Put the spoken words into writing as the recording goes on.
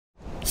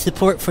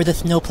Support for the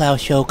Snowplow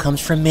Show comes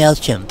from Mail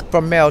Chimp.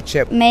 From Mail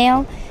Chimp.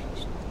 Mail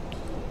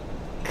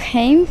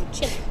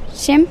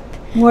Chimp.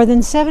 More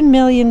than 7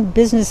 million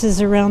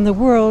businesses around the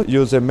world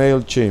use a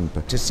Mail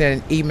Chimp to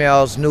send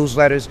emails,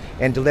 newsletters,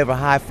 and deliver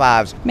high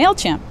fives. Mail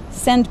Chimp.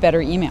 Send better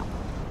email.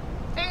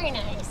 Very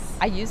nice.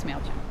 I use Mail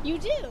Chimp. You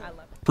do? I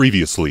love it.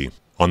 Previously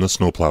on the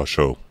Snowplow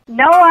Show.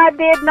 No, I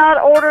did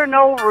not order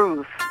no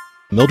roof.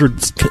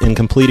 Mildred's in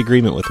complete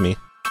agreement with me.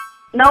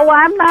 No,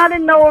 I'm not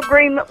in no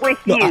agreement with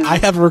you. No, I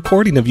have a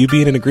recording of you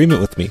being in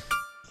agreement with me.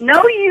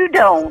 No, you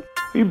don't.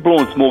 You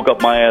blowing smoke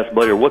up my ass,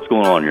 buddy, or what's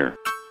going on here?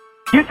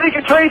 You think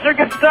a tracer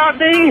can stop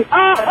me?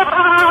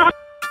 How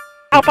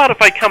about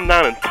if I come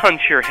down and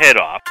punch your head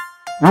off?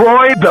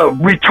 Roy, the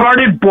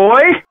retarded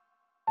boy?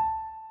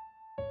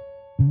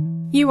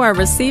 You are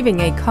receiving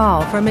a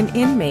call from an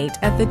inmate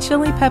at the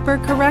Chili Pepper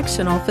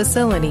Correctional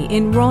Facility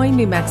in Roy,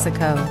 New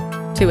Mexico.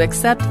 To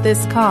accept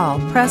this call,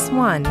 press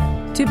 1.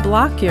 To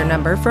block your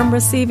number from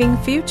receiving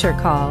future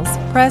calls,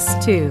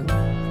 press 2.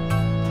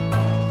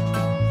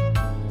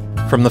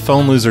 From the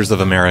Phone Losers of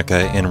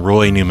America in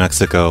Roy, New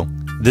Mexico,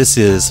 this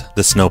is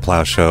the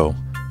Snowplow Show.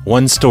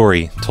 One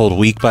story told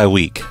week by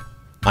week.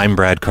 I'm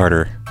Brad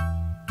Carter.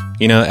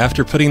 You know,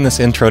 after putting this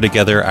intro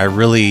together, I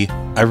really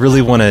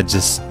want to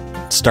just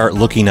start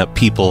looking up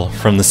people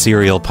from the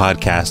Serial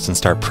podcast and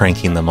start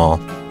pranking them all.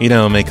 You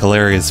know, make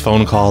hilarious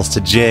phone calls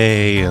to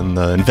Jay and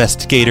the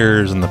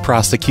investigators and the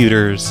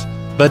prosecutors.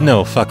 But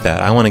no, fuck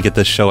that. I want to get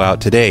this show out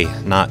today,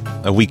 not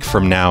a week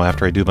from now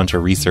after I do a bunch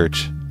of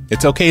research.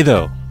 It's okay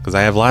though, because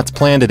I have lots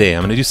planned today.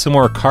 I'm going to do some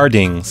more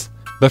cardings.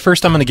 But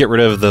first I'm going to get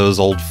rid of those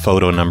old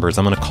photo numbers.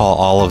 I'm going to call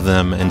all of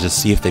them and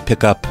just see if they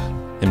pick up.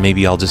 And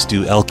maybe I'll just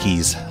do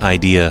Elky's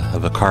idea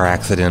of a car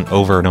accident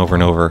over and over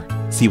and over.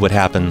 See what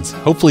happens.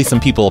 Hopefully some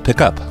people will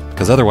pick up,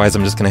 because otherwise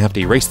I'm just going to have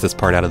to erase this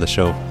part out of the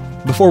show.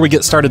 Before we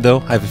get started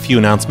though, I have a few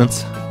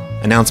announcements.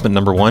 Announcement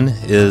number 1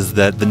 is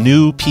that the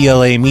new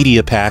PLA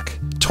Media Pack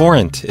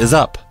torrent is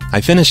up.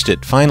 I finished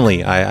it,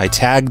 finally. I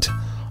tagged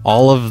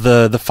all of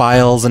the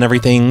files and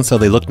everything so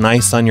they look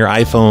nice on your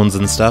iPhones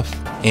and stuff.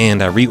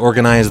 And I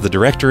reorganized the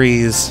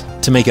directories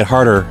to make it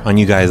harder on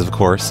you guys, of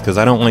course, because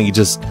I don't want you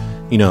just,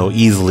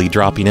 easily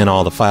dropping in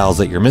all the files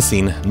that you're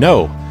missing.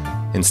 No.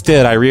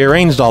 Instead, I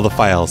rearranged all the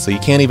files, so you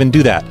can't even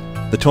do that.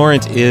 The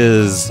torrent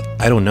is,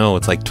 I don't know,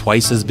 it's like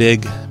twice as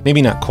big.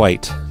 Maybe not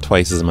quite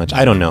twice as much.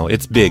 I don't know.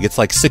 It's big. It's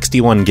like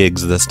 61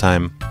 gigs this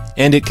time.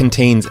 And it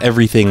contains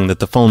everything that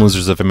the Phone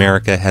Losers of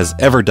America has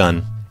ever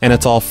done. And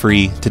it's all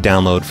free to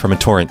download from a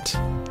torrent.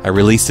 I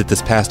released it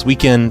this past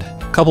weekend.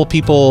 A couple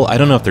people, I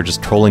don't know if they're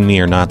just trolling me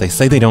or not, they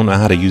say they don't know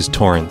how to use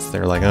torrents.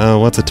 They're like, oh,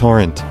 what's a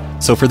torrent?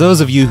 So for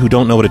those of you who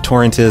don't know what a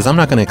torrent is, I'm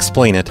not going to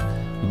explain it.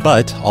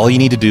 But all you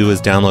need to do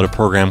is download a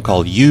program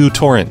called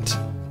uTorrent.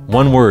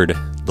 One word,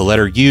 the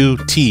letter U,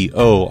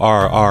 T-O-R-R-E-N-T.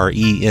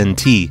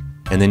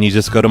 And then you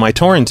just go to my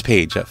torrent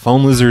page at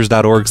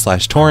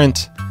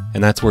phonelosers.org/torrent.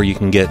 And that's where you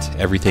can get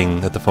everything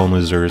that the Phone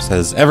Losers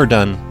has ever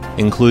done,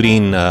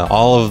 including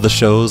all of the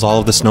shows, all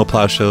of the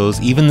Snowplow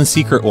shows, even the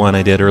secret one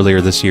I did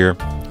earlier this year.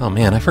 Oh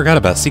man, I forgot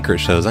about secret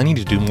shows. I need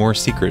to do more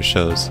secret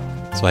shows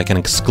so I can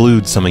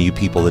exclude some of you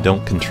people that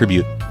don't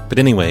contribute. But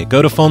anyway,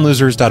 go to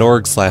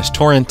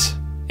phonelosers.org/torrent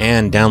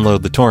and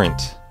download the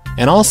torrent.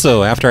 And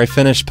also, after I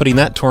finished putting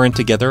that torrent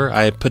together,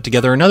 I put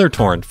together another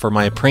torrent for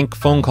my prank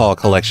phone call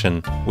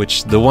collection,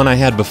 which the one I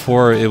had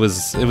before, it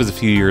was a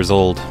few years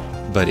old.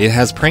 But it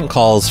has prank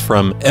calls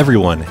from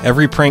everyone,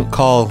 every prank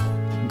call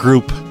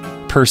group,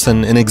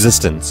 person in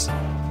existence.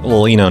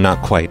 Well,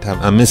 not quite.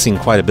 I'm missing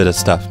quite a bit of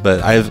stuff,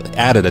 but I've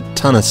added a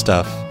ton of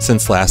stuff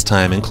since last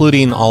time,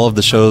 including all of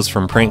the shows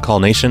from Prank Call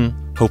Nation.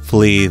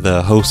 Hopefully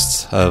the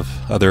hosts of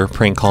other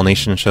Prank Call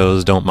Nation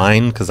shows don't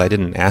mind, because I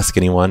didn't ask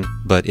anyone.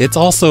 But it's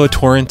also a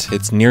torrent.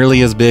 It's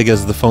nearly as big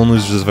as the Phone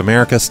Losers of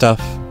America stuff,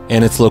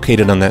 and it's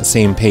located on that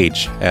same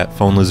page at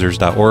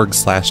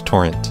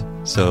phonelosers.org/torrent.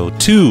 So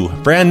 2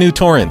 brand new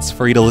torrents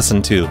for you to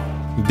listen to.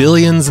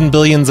 Billions and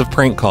billions of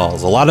prank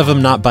calls, a lot of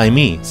them not by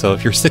me. So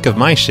if you're sick of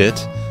my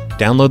shit,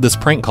 download this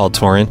prank call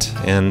torrent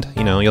and,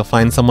 you'll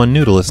find someone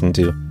new to listen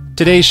to.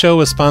 Today's show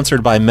is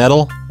sponsored by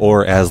Meddle,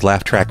 or as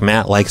Laugh Track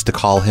Matt likes to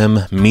call him,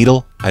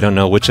 Meddle. I don't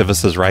know which of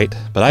us is right,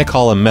 but I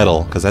call him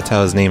Meddle because that's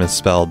how his name is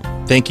spelled.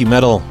 Thank you,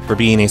 Meddle, for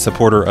being a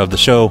supporter of the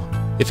show.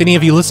 If any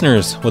of you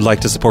listeners would like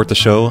to support the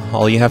show,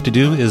 all you have to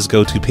do is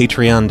go to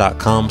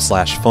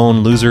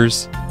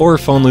patreon.com/phonelosers or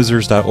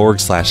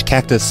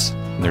phonelosers.org/cactus.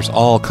 And there's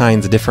all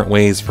kinds of different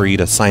ways for you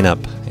to sign up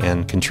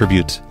and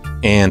contribute.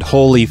 And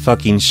holy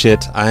fucking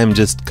shit, I'm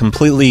just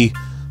completely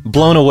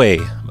blown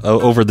away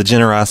over the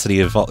generosity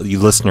of all you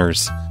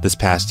listeners this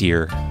past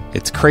year.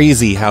 It's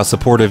crazy how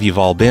supportive you've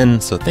all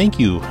been, so thank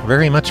you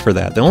very much for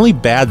that. The only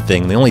bad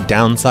thing, the only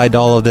downside to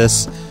all of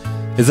this,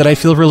 is that I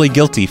feel really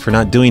guilty for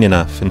not doing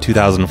enough in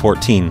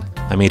 2014.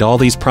 I made all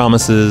these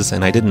promises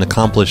and I didn't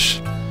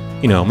accomplish,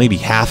 maybe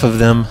half of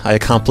them I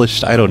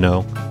accomplished, I don't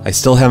know. I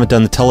still haven't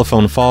done the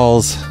Telephone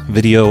Falls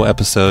video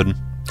episode.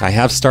 I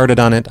have started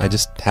on it, I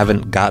just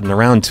haven't gotten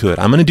around to it.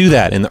 I'm going to do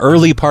that in the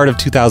early part of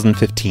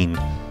 2015.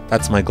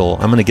 That's my goal.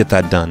 I'm going to get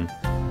that done.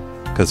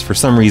 because for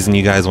some reason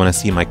you guys want to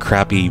see my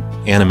crappy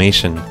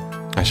animation.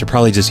 I should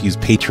probably just use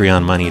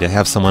Patreon money to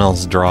have someone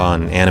else draw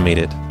and animate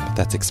it, but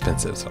that's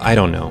expensive, so I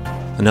don't know.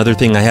 Another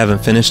thing I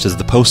haven't finished is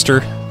the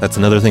poster. That's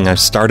another thing I've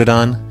started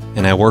on,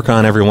 and I work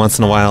on every once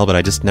in a while, but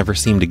I just never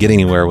seem to get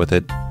anywhere with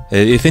it.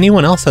 If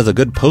anyone else has a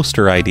good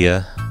poster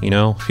idea,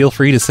 feel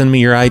free to send me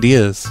your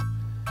ideas.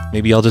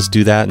 Maybe I'll just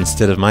do that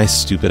instead of my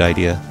stupid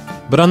idea.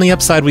 But on the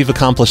upside, we've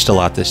accomplished a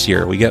lot this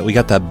year. We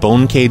got that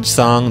Bone Cage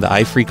song, the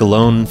I Freak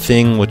Alone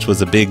thing, which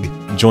was a big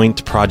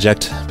joint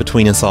project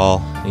between us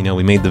all.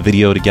 We made the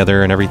video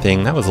together and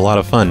everything. That was a lot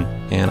of fun,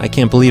 and I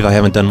can't believe I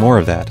haven't done more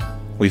of that.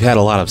 We've had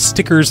a lot of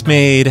stickers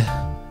made.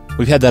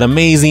 We've had that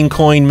amazing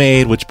coin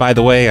made, which, by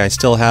the way, I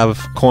still have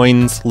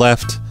coins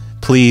left.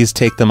 Please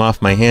take them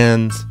off my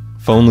hands.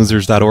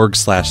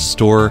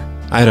 phonelosers.org/store.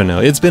 I don't know.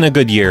 It's been a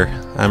good year.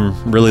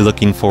 I'm really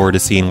looking forward to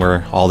seeing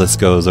where all this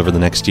goes over the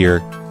next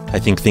year. I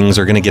think things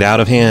are going to get out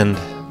of hand.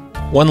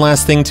 One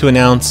last thing to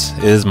announce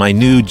is my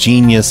new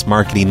genius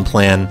marketing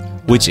plan,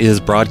 which is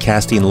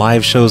broadcasting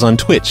live shows on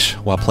Twitch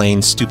while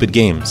playing stupid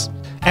games.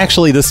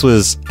 Actually, this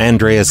was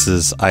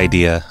Andreas's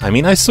idea.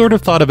 I sort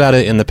of thought about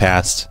it in the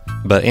past,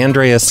 but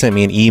Andreas sent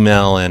me an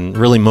email and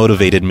really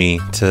motivated me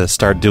to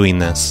start doing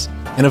this.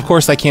 And of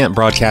course, I can't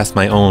broadcast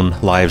my own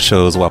live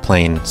shows while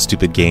playing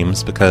stupid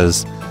games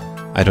because,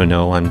 I don't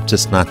know, I'm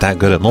just not that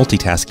good at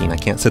multitasking. I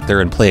can't sit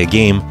there and play a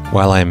game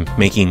while I'm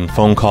making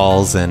phone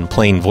calls and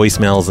playing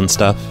voicemails and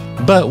stuff.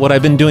 But what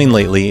I've been doing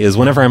lately is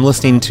whenever I'm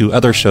listening to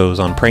other shows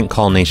on Prank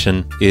Call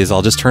Nation is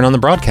I'll just turn on the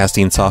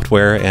broadcasting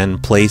software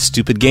and play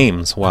stupid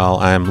games while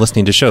I'm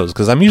listening to shows,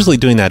 because I'm usually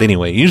doing that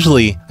anyway.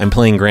 Usually I'm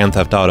playing Grand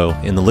Theft Auto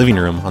in the living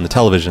room on the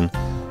television,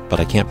 but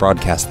I can't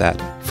broadcast that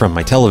from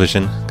my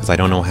television because I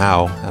don't know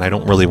how and I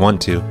don't really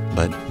want to.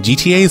 But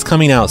GTA is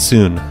coming out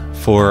soon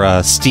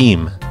for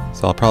Steam.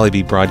 So I'll probably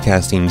be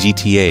broadcasting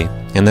GTA,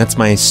 and that's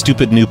my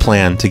stupid new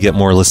plan to get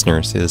more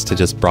listeners, is to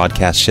just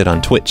broadcast shit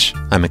on Twitch.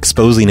 I'm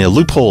exposing a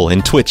loophole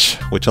in Twitch,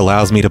 which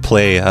allows me to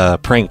play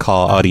prank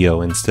call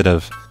audio instead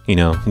of,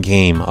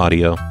 game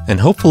audio. And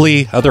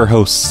hopefully other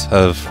hosts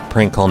of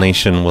Prank Call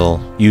Nation will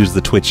use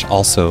the Twitch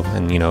also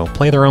and,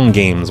 play their own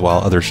games while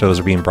other shows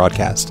are being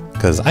broadcast.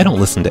 Because I don't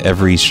listen to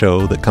every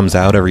show that comes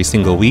out every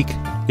single week.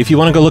 If you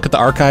want to go look at the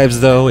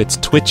archives, though, it's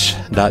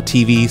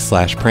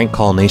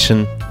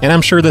twitch.tv/prankcallnation. And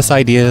I'm sure this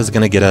idea is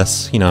going to get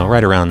us,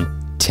 right around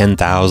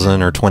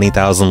 10,000 or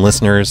 20,000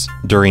 listeners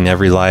during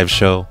every live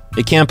show.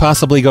 It can't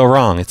possibly go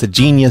wrong. It's a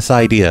genius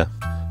idea.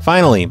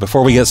 Finally,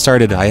 before we get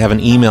started, I have an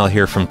email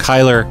here from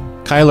Kyler.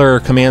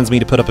 Kyler commands me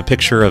to put up a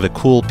picture of a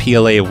cool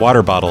PLA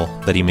water bottle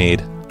that he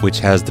made, which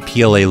has the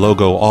PLA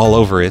logo all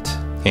over it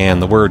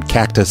and the word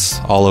cactus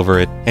all over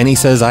it. And he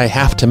says I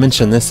have to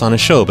mention this on a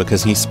show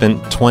because he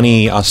spent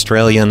 20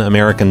 Australian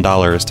American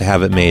dollars to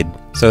have it made.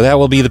 So that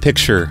will be the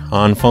picture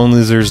on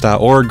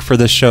phonelosers.org for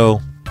this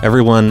show.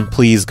 Everyone,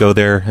 please go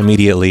there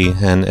immediately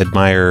and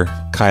admire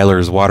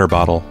Kyler's water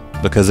bottle,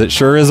 because it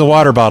sure is a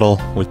water bottle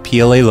with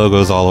PLA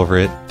logos all over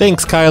it.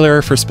 Thanks,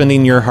 Kyler, for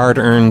spending your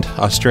hard-earned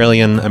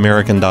Australian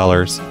American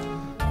dollars.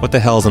 What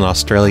the hell's an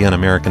Australian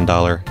American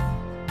dollar?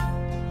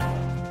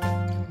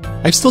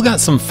 I've still got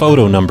some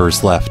photo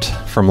numbers left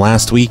from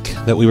last week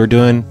that we were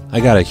doing. I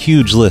got a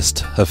huge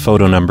list of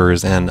photo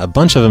numbers, and a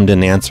bunch of them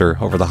didn't answer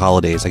over the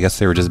holidays. I guess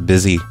they were just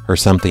busy or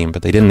something,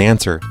 but they didn't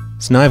answer.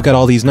 So now I've got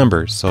all these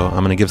numbers, so I'm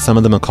going to give some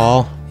of them a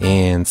call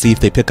and see if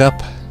they pick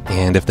up.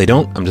 And if they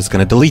don't, I'm just going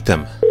to delete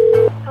them.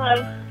 Hello.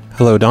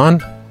 Hello,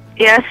 Dawn?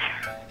 Yes.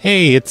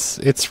 Hey,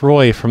 it's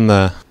Roy from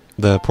the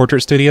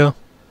portrait studio.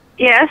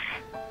 Yes.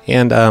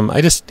 And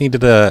I just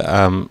needed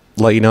to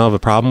let you know of a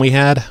problem we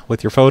had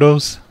with your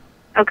photos.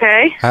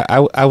 Okay.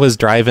 I was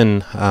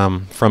driving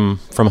from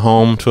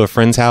home to a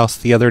friend's house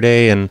the other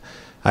day, and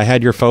I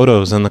had your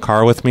photos in the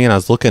car with me, and I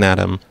was looking at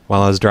them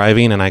while I was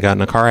driving, and I got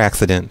in a car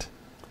accident.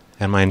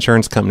 And my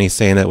insurance company's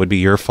saying that would be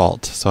your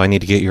fault, so I need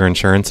to get your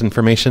insurance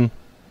information.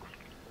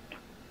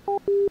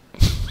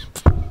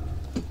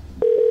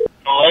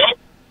 Hello?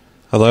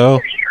 Hello?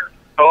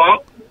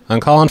 Hello?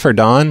 I'm calling for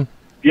Dawn.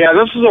 Yeah,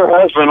 this is her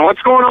husband.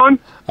 What's going on?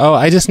 Oh,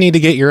 I just need to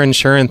get your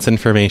insurance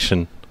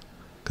information.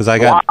 Because I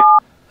got...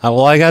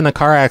 I got in a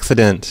car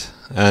accident,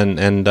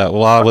 and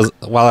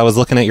while I was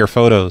looking at your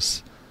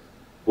photos.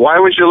 Why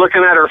was you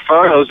looking at her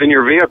photos in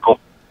your vehicle?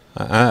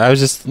 I was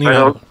just,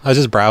 I was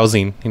just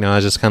browsing. I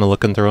was just kind of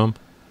looking through them.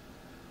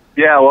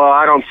 Yeah, well,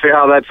 I don't see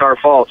how that's our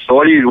fault. So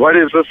what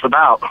is this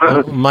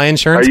about? My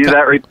insurance. Are you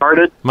that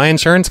retarded? My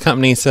insurance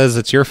company says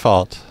it's your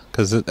fault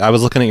because I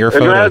was looking at your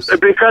photos.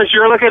 Because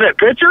you're looking at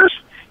pictures?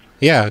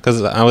 Yeah,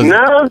 because I was...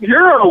 No,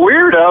 you're a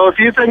weirdo if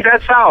you think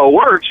that's how it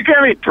works. You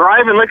can't be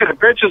driving, looking at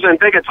pictures, and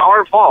think it's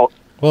our fault.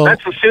 Well,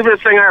 that's the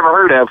stupidest thing I ever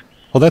heard of.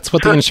 Well, that's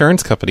what the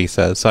insurance company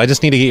says, so I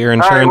just need to get your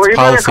insurance policy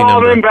number. Well, you better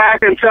call them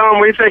back and tell them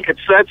we think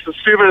that's the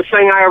stupidest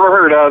thing I ever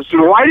heard of.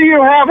 So why do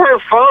you have her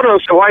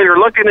photos while you're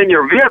looking in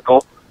your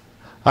vehicle?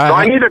 Do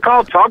I need to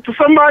talk to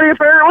somebody,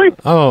 apparently?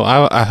 Oh,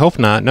 I hope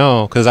not,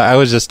 no, because I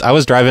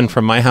was driving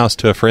from my house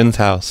to a friend's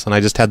house, and I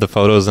just had the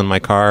photos in my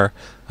car.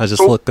 I was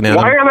just looking at them.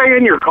 Why are they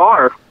in your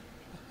car?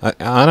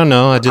 I don't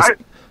know. I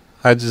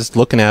just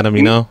looking at them,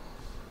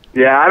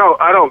 Yeah,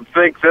 I don't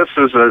think this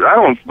is I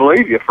don't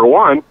believe you, for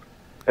one.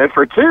 And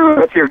for two,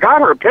 if you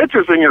got her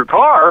pictures in your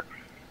car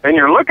and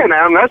you're looking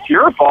at them, that's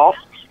your fault.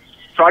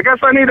 So I guess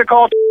I need to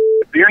call.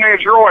 Your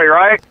name's Roy,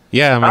 right?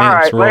 Yeah,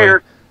 my name's Roy.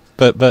 Later.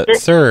 But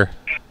sir.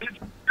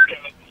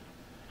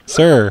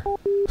 Sir.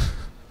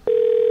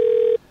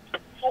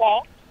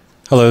 Hello?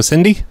 Hello,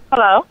 Cindy?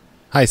 Hello?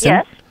 Hi, Cindy.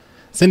 Yes?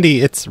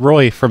 Cindy, it's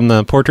Roy from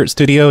the portrait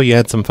studio. You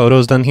had some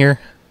photos done here?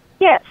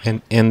 Yes.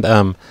 And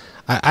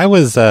I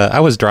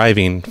was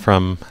driving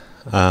from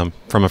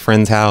a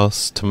friend's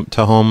house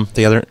to home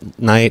the other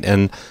night,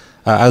 and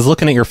I was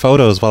looking at your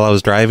photos while I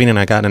was driving, and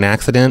I got in an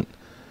accident.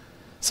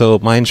 So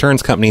my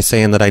insurance company's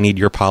saying that I need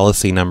your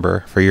policy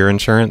number for your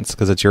insurance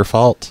because it's your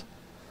fault.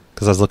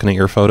 Because I was looking at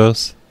your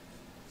photos.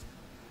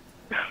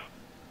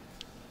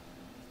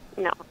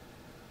 No.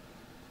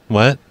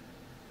 What?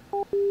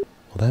 Well,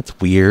 that's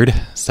weird.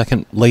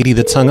 Second lady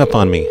that's hung up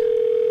on me.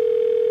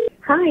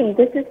 Hi,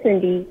 this is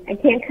Cindy. I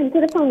can't come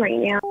to the phone right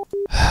now.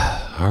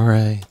 All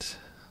right.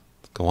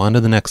 Let's go on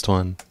to the next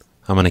one.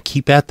 I'm going to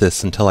keep at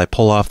this until I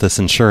pull off this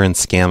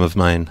insurance scam of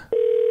mine.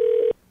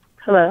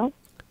 Hello?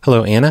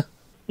 Hello, Anna?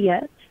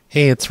 Yes?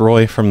 Hey, it's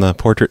Roy from the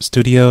portrait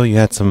studio. You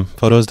had some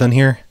photos done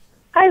here?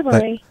 Hi,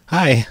 Roy.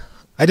 Hi.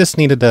 I just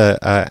needed to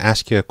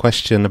ask you a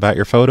question about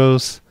your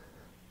photos.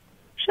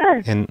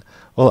 Sure. And,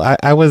 well,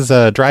 I was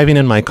driving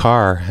in my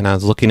car, and I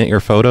was looking at your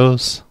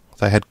photos.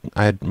 I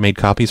had made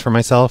copies for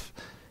myself,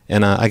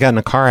 and I got in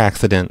a car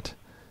accident.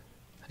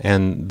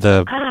 And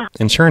the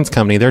insurance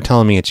company, they're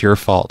telling me it's your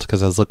fault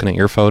because I was looking at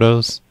your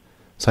photos.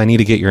 So I need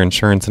to get your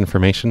insurance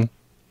information.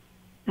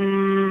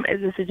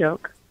 Is this a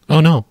joke? Oh,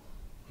 no.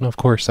 No, of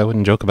course. I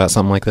wouldn't joke about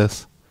something like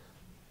this.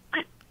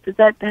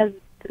 But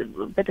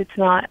it's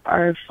not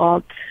our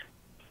fault.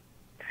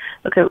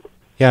 Okay.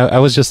 Yeah, I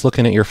was just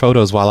looking at your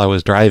photos while I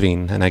was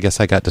driving, and I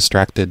guess I got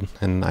distracted,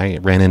 and I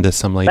ran into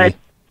some lady.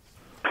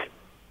 But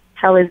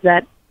how is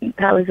that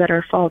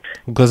our fault?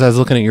 Because I was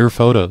looking at your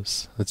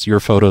photos. It's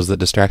your photos that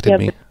distracted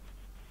me.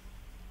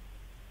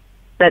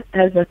 That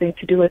has nothing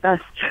to do with us.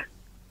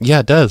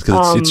 Yeah, it does,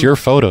 because it's your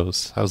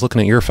photos. I was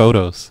looking at your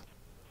photos.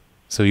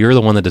 So you're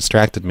the one that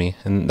distracted me,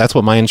 and that's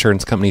what my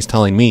insurance company's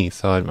telling me,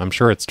 so I'm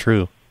sure it's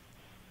true.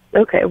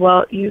 Okay,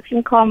 well, you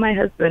can call my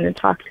husband and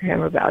talk to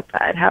him about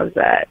that. How's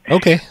that?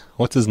 Okay.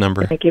 What's his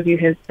number? Can I give you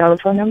his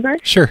telephone number?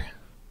 Sure.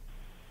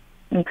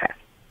 Okay.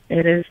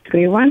 It is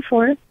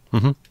 314.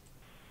 Mm-hmm.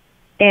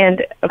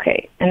 And,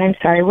 okay, and I'm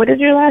sorry, what is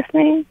your last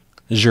name?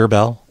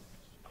 Gerbel.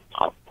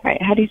 All right,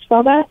 how do you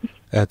spell that?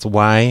 That's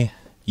Y-U-R-R-B-E-I-L.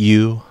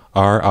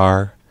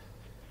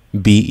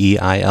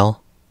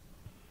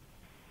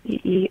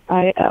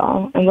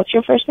 B-E-I-L. And what's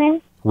your first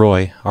name?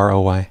 Roy,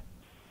 R-O-Y.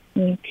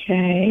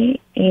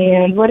 Okay,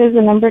 and what is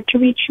the number to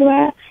reach you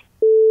at?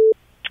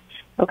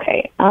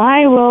 Okay,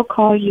 I will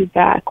call you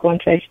back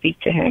once I speak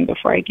to him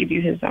before I give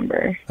you his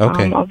number.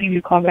 Okay. I'll give you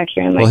a call back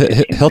here in Well,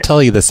 he'll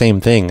tell you the same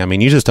thing. I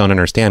mean, you just don't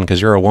understand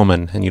because you're a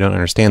woman and you don't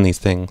understand these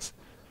things.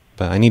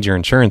 But I need your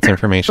insurance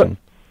information.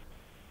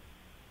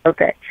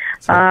 Okay.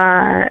 So,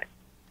 I'll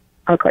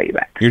call you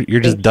back. You're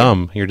just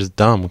dumb. You're just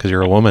dumb because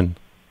you're a woman.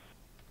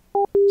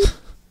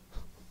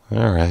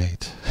 All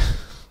right.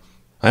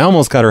 I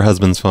almost got her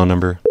husband's phone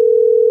number.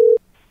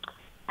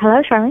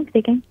 Hello, Charlene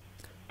speaking.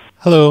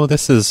 Hello,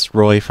 this is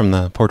Roy from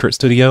the portrait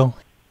studio.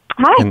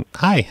 Hi. And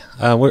hi.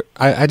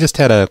 I just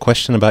had a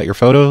question about your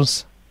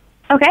photos.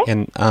 Okay.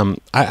 And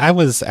I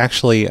was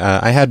actually,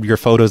 I had your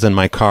photos in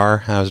my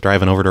car. I was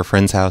driving over to a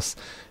friend's house,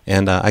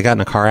 and I got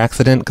in a car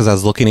accident because I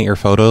was looking at your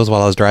photos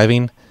while I was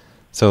driving.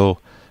 So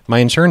my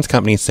insurance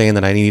company is saying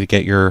that I need to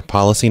get your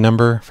policy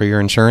number for your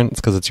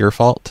insurance because it's your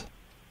fault.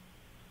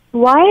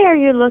 Why are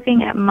you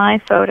looking at my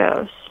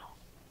photos?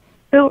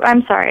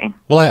 I'm sorry.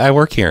 Well, I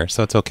work here,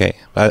 so it's okay.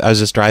 I was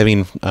just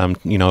driving,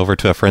 over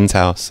to a friend's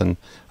house, and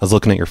I was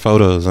looking at your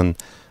photos, and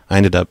I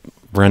ended up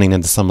running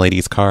into some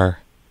lady's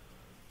car.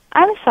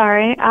 I'm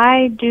sorry.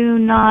 I do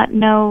not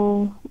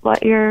know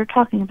what you're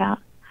talking about.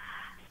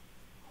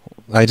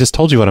 I just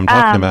told you what I'm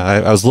talking about.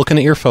 I was looking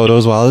at your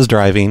photos while I was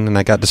driving, and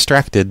I got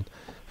distracted,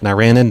 and I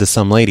ran into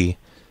some lady.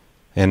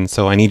 And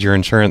so I need your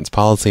insurance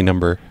policy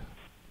number,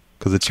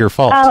 because it's your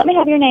fault. Let me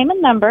have your name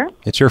and number.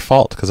 It's your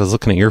fault, because I was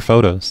looking at your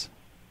photos.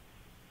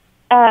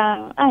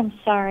 I'm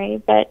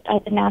sorry, but I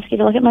didn't ask you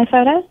to look at my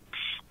photos.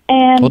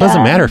 And well, it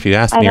doesn't matter if you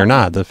asked me or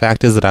not. The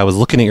fact is that I was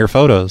looking at your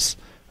photos,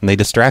 and they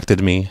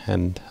distracted me,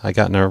 and I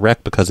got in a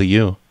wreck because of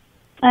you.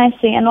 I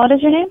see. And what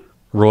is your name?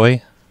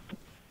 Roy.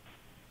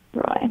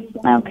 Roy.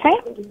 Okay.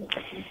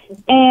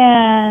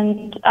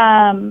 And,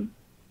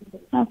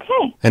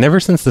 okay. And ever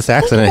since this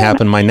accident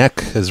happened, my neck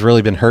has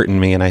really been hurting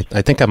me, and I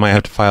think I might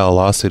have to file a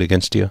lawsuit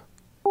against you.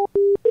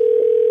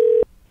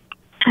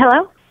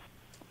 Hello?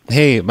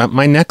 Hey,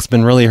 my neck's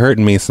been really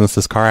hurting me since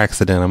this car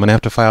accident. I'm going to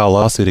have to file a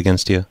lawsuit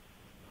against you.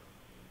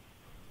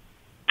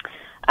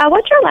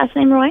 What's your last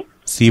name, Roy?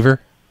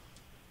 Seaver.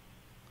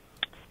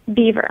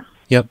 Beaver.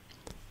 Yep.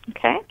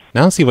 Okay.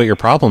 Now I see what your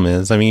problem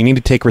is. I mean, you need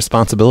to take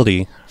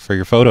responsibility for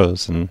your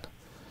photos and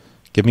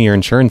give me your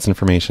insurance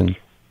information.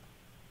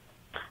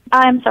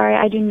 I'm sorry,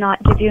 I do not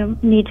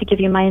need to give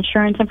you my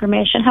insurance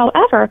information.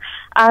 However,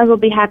 I will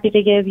be happy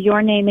to give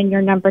your name and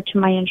your number to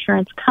my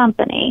insurance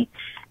company,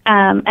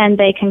 and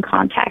they can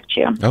contact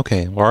you.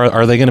 Okay. Well,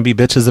 are they going to be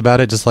bitches about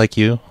it just like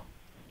you?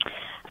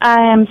 I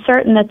am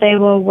certain that they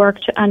will work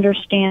to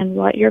understand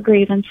what your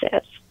grievance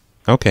is.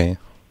 Okay.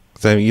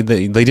 So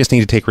they just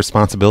need to take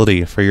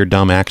responsibility for your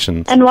dumb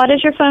actions. And what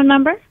is your phone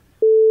number?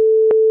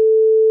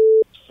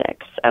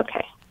 6.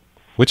 Okay.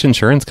 Which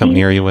insurance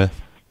company are you with?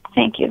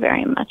 Thank you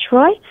very much,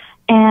 Roy.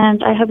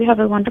 And I hope you have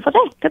a wonderful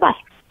day. Goodbye.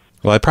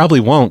 Well, I probably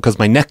won't because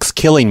my neck's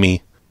killing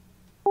me.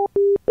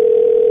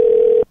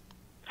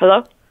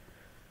 Hello?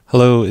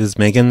 Hello, is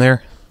Megan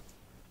there?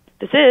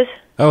 This is.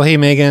 Oh, hey,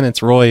 Megan.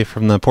 It's Roy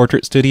from the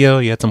portrait studio.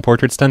 You had some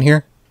portraits done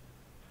here?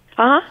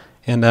 Uh-huh.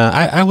 And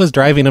I was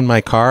driving in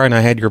my car, and I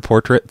had your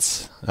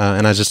portraits,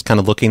 and I was just kind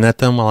of looking at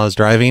them while I was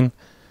driving.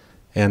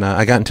 And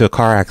I got into a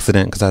car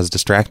accident because I was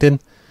distracted.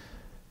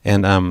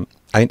 And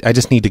I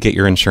just need to get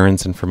your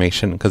insurance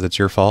information because it's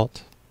your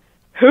fault.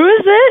 Who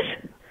is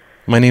this?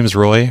 My name's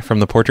Roy from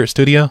the portrait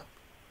studio.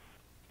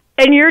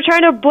 And you're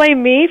trying to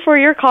blame me for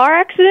your car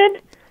accident?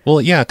 Well,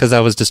 yeah, because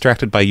I was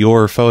distracted by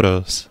your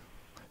photos.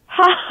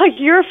 Ha,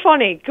 you're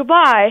funny.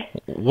 Goodbye.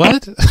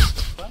 What?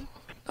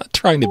 Not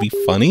trying to be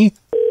funny.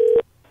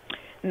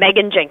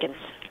 Megan Jenkins.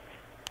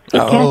 It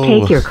can't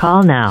take your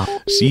call now.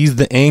 She's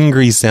the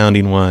angry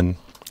sounding one.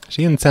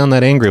 She didn't sound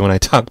that angry when I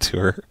talked to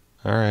her.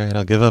 All right,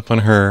 I'll give up on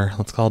her.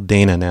 Let's call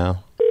Dana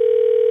now.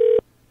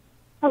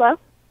 Hello?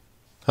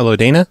 Hello,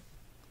 Dana?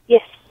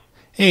 Yes.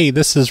 Hey,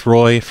 this is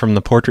Roy from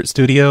the portrait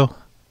studio.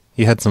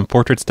 You had some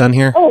portraits done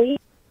here? Oh, yeah.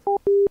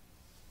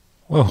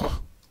 Whoa,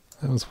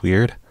 that was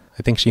weird.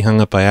 I think she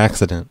hung up by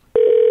accident.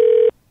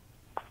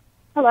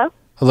 Hello?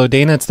 Hello,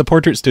 Dana, it's the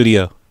portrait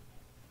studio.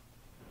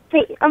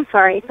 Hey, I'm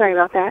sorry. Sorry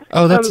about that.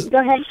 Oh, that's... Go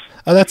ahead.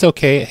 Oh, that's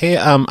okay. Hey,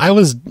 I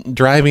was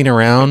driving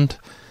around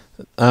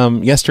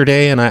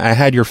yesterday, and I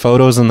had your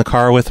photos in the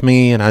car with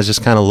me, and I was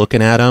just kind of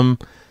looking at them,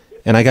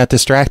 and I got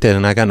distracted,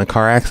 and I got in a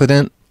car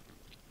accident.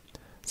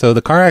 So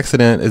the car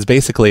accident is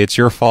basically, it's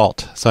your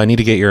fault, so I need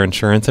to get your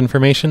insurance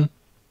information.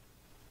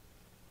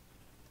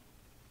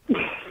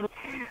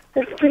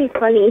 That's pretty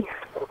funny.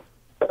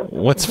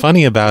 What's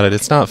funny about it?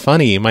 It's not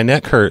funny. My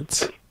neck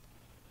hurts.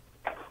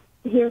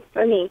 You're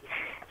funny.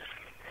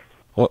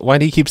 Why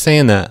do you keep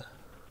saying that?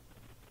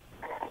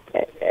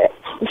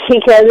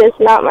 Because it's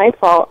not my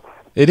fault.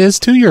 It is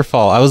too your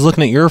fault. I was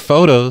looking at your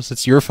photos.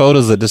 It's your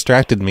photos that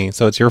distracted me,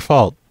 so it's your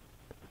fault.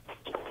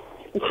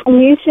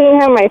 You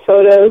shouldn't have my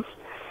photos.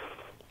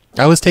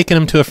 I was taking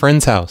them to a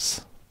friend's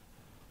house.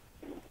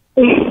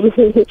 Yeah,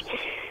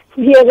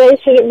 they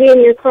shouldn't be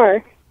in your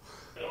car.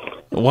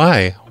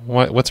 Why?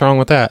 What's wrong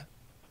with that?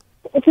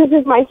 Because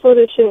if my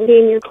photos shouldn't be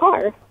in your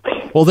car.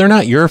 Well, they're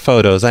not your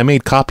photos. I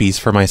made copies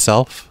for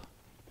myself.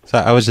 So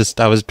I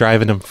was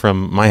driving them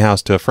from my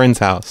house to a friend's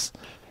house.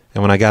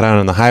 And when I got out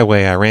on the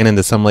highway, I ran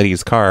into some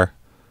lady's car.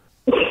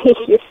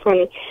 You're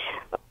funny. Is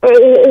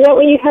that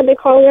what you had to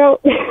call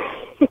out?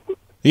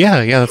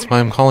 Yeah, that's why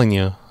I'm calling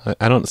you.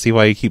 I don't see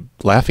why you keep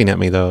laughing at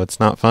me, though. It's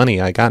not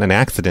funny. I got in an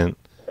accident.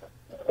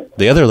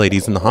 The other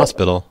lady's in the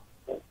hospital.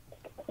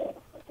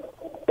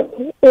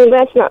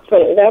 That's not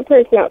funny. That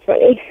part's not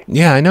funny.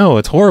 Yeah, I know.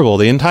 It's horrible.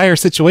 The entire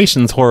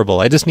situation's horrible.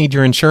 I just need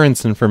your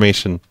insurance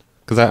information.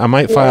 Because I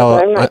might file...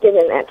 No, I'm not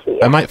giving that to you.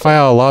 I might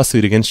file a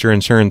lawsuit against your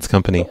insurance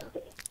company.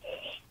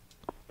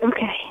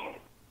 Okay.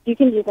 You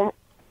can do that.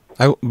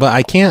 But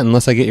I can't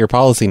unless I get your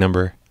policy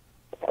number.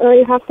 Or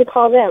you have to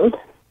call them.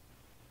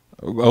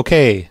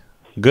 Okay.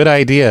 Good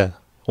idea.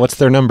 What's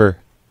their number?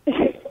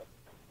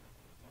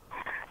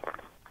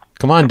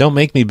 Come on, don't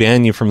make me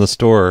ban you from the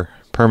store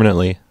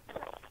permanently.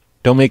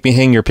 Don't make me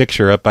hang your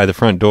picture up by the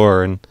front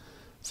door and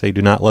say,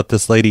 "Do not let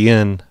this lady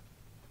in.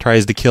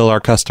 Tries to kill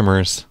our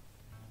customers."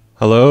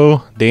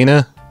 Hello,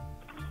 Dana?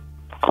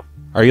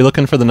 Are you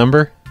looking for the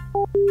number?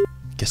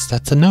 Guess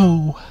that's a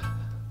no.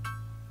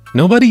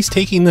 Nobody's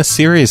taking this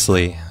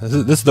seriously.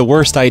 This is the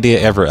worst idea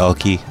ever,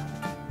 Elkie.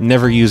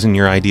 Never using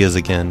your ideas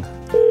again.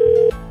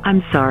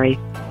 I'm sorry,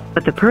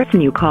 but the person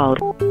you called...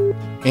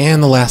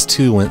 And the last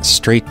two went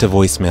straight to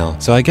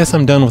voicemail. So I guess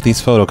I'm done with these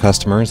photo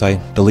customers. I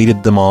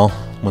deleted them all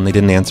when they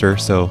didn't answer,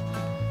 so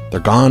they're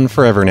gone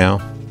forever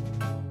now.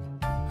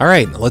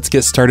 Alright, let's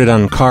get started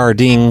on car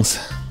dings.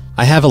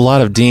 I have a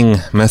lot of ding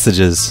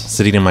messages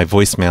sitting in my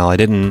voicemail. I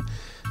didn't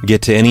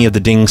get to any of the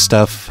ding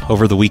stuff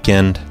over the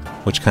weekend,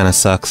 which kind of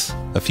sucks.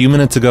 A few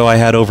minutes ago I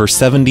had over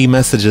 70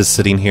 messages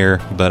sitting here,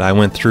 but I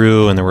went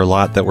through and there were a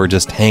lot that were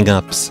just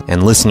hang-ups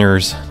and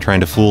listeners trying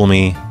to fool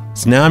me.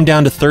 So now I'm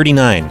down to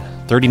 39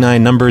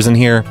 numbers in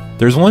here.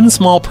 There's one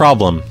small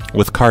problem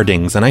with car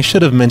dings, and I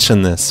should have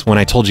mentioned this when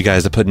I told you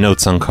guys to put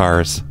notes on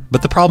cars.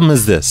 But the problem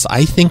is this: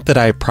 I think that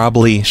I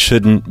probably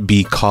shouldn't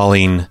be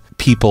calling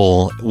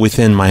people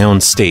within my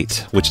own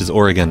state, which is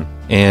Oregon.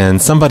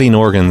 And somebody in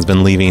Oregon's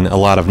been leaving a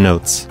lot of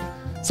notes.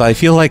 So I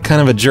feel like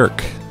kind of a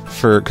jerk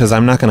because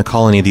I'm not going to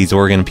call any of these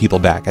Oregon people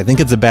back. I think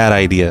it's a bad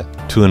idea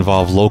to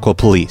involve local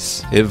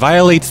police. It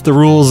violates the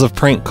rules of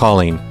prank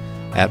calling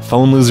at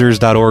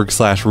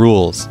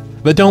phonelosers.org/rules.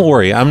 But don't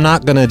worry, I'm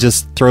not gonna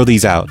just throw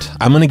these out.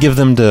 I'm gonna give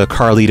them to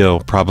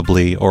Carlito,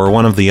 probably, or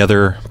one of the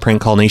other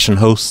Prank Call Nation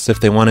hosts if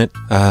they want it.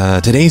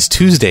 Today's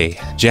Tuesday.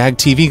 Jag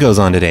TV goes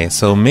on today,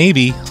 so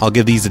maybe I'll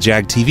give these to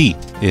Jag TV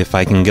if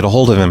I can get a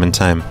hold of him in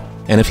time.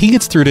 And if he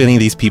gets through to any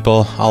of these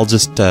people, I'll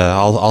just,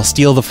 I'll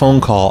steal the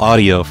phone call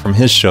audio from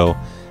his show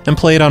and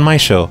play it on my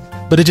show.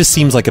 But it just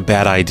seems like a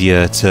bad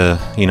idea to,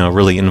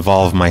 really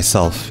involve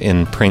myself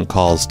in prank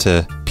calls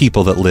to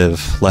people that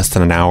live less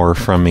than an hour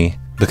from me.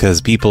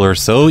 Because people are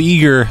so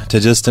eager to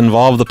just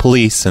involve the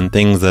police in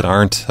things that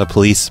aren't a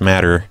police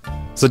matter.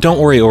 So don't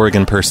worry,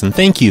 Oregon person.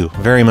 Thank you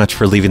very much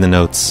for leaving the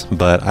notes,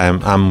 but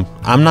I'm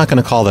not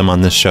going to call them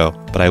on this show,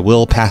 but I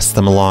will pass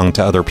them along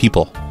to other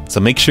people. So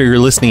make sure you're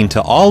listening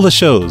to all the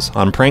shows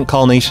on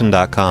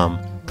prankcallnation.com,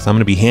 because I'm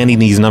going to be handing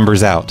these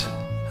numbers out.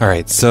 All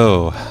right,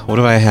 so what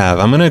do I have?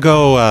 I'm going to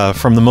go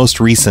from the most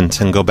recent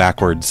and go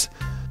backwards.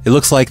 It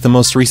looks like the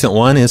most recent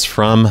one is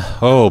from,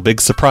 big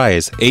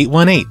surprise,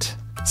 818.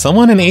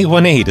 Someone in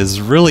 818 is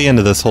really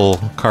into this whole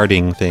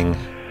carding thing.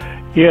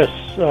 Yes,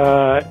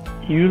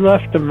 you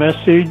left a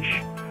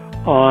message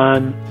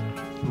on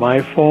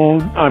my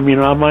phone,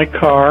 on my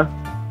car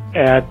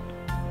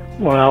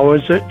when I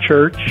was at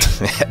church.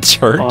 At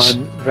church?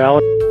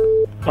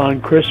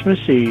 On Christmas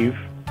Eve,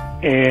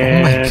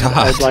 and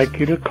I'd like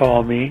you to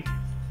call me.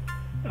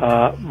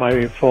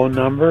 My phone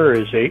number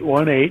is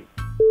 818.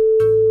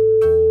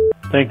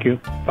 Thank you.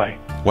 Bye.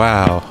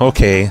 Wow,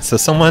 okay, so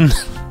someone...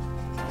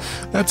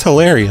 That's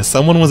hilarious.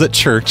 Someone was at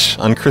church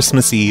on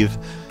Christmas Eve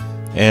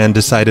and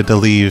decided to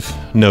leave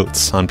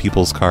notes on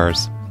people's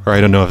cars. Or I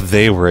don't know if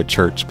they were at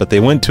church, but they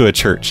went to a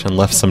church and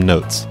left some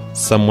notes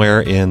somewhere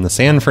in the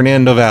San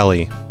Fernando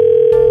Valley.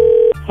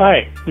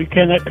 Hi, we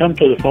cannot come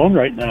to the phone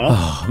right now.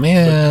 Oh,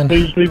 man.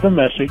 Please leave a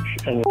message.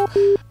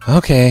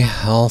 Okay,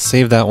 I'll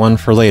save that one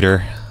for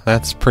later.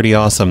 That's pretty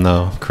awesome,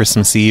 though.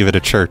 Christmas Eve at a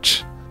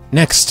church.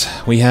 Next,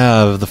 we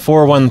have the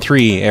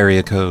 413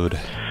 area code.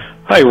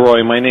 Hi,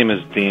 Roy. My name is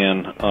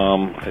Dan.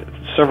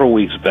 Several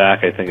weeks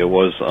back, I think it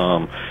was,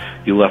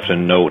 you left a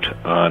note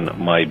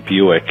on my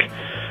Buick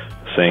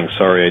saying,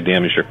 sorry, I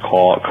damaged your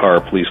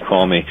car. Please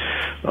call me.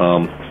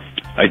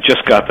 I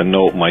just got the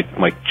note.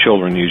 My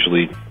children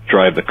usually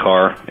drive the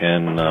car,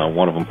 and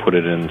one of them put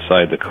it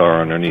inside the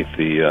car underneath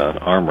the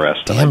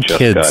armrest, and I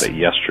just got it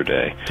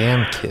yesterday.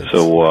 Damn kids.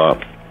 So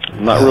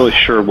I'm not really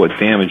sure what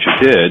damage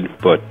you did,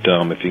 but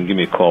if you can give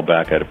me a call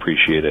back, I'd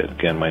appreciate it.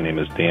 Again, my name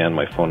is Dan.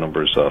 My phone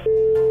number is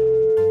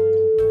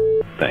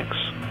Thanks.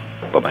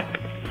 Bye-bye.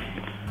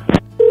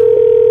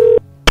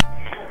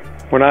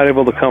 We're not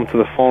able to come to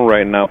the phone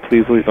right now.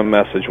 Please leave a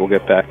message. We'll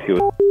get back to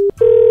you.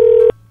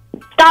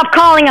 Stop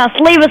calling us.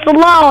 Leave us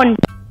alone.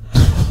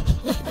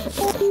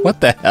 What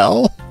the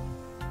hell?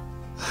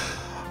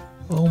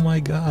 Oh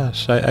my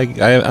gosh.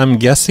 I'm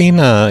guessing,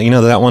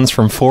 that one's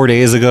from 4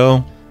 days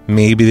ago.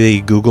 Maybe they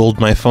Googled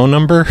my phone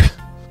number.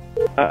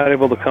 Not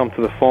able to come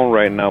to the phone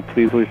right now.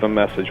 Please leave a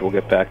message. We'll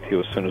get back to you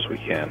as soon as we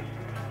can.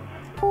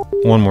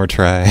 One more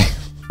try.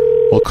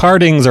 Well,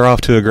 cardings are off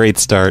to a great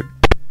start.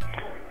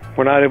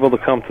 We're not able to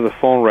come to the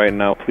phone right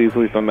now. Please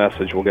leave a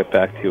message. We'll get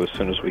back to you as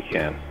soon as we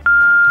can.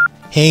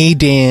 Hey,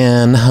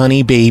 Dan,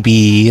 honey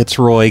baby, it's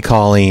Roy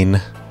calling.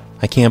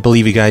 I can't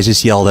believe you guys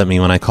just yelled at me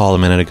when I called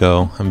a minute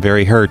ago. I'm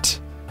very hurt.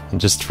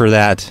 And just for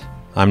that,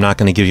 I'm not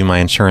going to give you my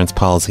insurance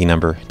policy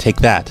number. Take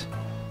that.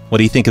 What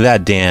do you think of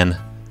that, Dan?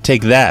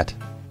 Take that.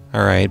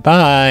 All right,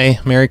 bye.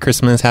 Merry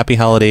Christmas, Happy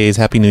Holidays,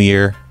 Happy New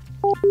Year.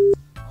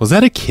 Was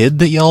that a kid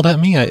that yelled at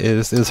me?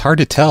 It was hard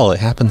to tell.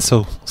 It happened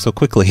so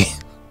quickly.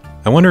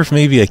 I wonder if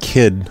maybe a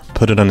kid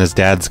put it on his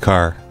dad's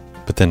car,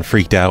 but then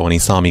freaked out when he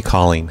saw me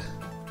calling.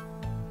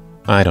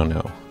 I don't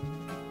know.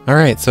 All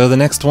right, so the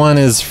next one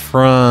is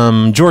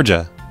from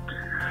Georgia.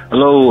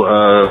 Hello,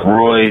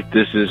 Roy.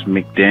 This is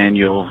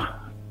McDaniel.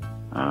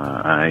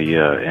 I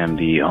am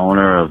the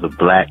owner of the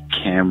black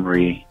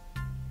Camry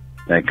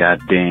that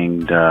got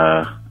dinged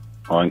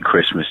on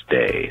Christmas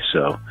Day.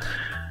 So,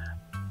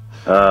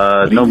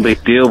 no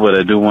big deal, but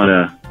I do want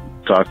to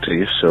talk to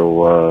you.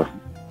 So,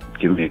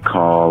 give me a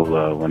call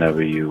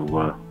whenever you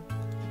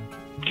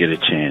get a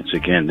chance.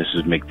 Again, this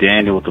is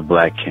McDaniel with the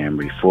black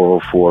Camry,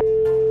 404.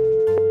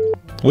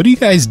 What are you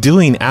guys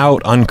doing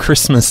out on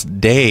Christmas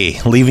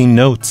Day, leaving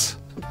notes?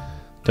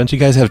 Don't you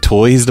guys have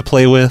toys to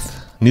play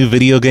with? New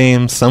video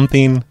games,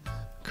 something?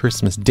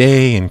 Christmas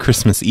Day and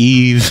Christmas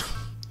Eve?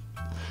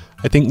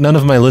 I think none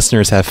of my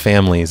listeners have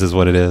families, is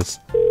what it is.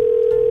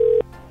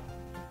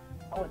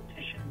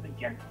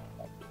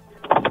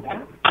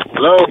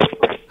 Hello?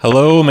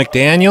 Hello,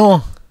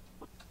 McDaniel?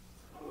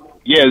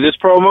 Yeah, is this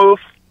Pro Move?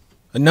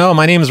 No,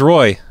 my name's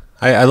Roy.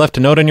 I left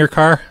a note in your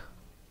car.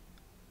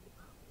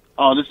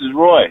 Oh, this is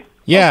Roy.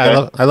 Yeah,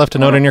 Okay. I left a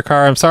note in your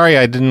car. I'm sorry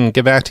I didn't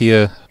get back to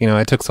you.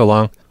 I took so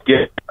long.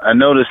 Yeah, I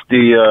noticed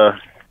the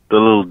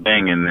little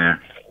ding in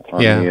there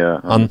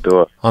on the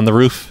door. On the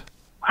roof.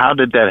 How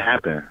did that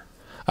happen?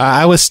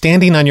 I was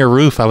standing on your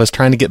roof. I was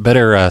trying to get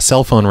better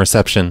cell phone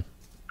reception.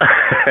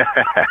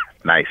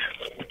 Nice.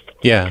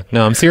 Yeah,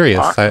 no, I'm serious.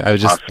 I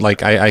was just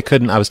I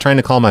couldn't. I was trying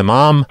to call my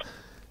mom,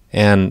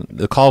 and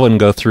the call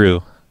wouldn't go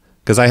through.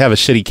 Because I have a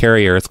shitty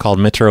carrier. It's called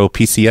Metro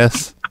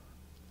PCS.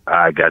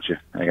 I got you.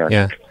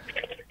 Yeah.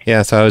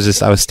 Yeah, so I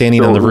was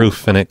standing on the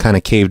roof, and it kind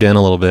of caved in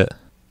a little bit.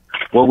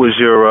 What was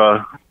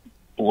your,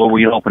 what were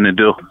you hoping to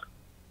do? What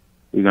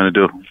you going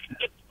to do?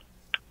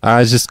 I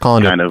was just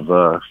calling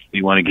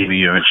you want to give me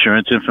your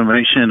insurance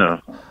information or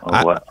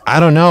what?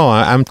 I don't know.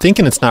 I'm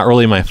thinking it's not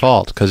really my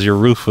fault because your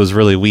roof was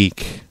really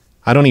weak.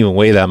 I don't even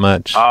weigh that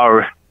much.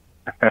 Oh,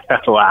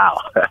 wow.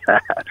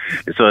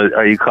 So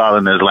are you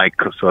calling this like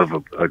sort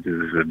of a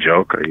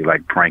joke? Are you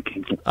like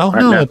pranking? Oh,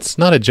 no, it's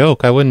not a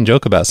joke. I wouldn't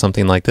joke about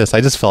something like this. I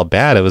just felt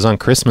bad. It was on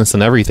Christmas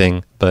and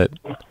everything, but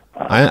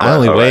I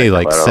only weigh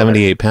like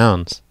 78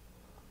 pounds.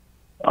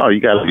 Oh,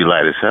 you got to be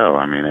light as hell.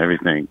 I mean,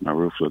 everything, my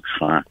roof looks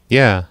fine.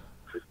 Yeah.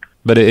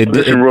 But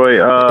Listen, Roy,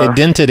 it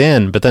dented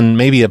in, but then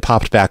maybe it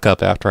popped back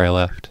up after I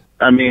left.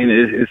 I mean,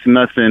 it's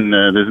nothing.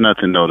 There's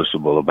nothing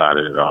noticeable about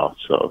it at all.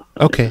 So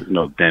okay, there's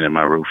no dent in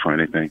my roof or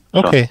anything.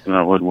 Okay, so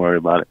I wouldn't worry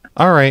about it.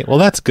 All right, well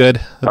that's good.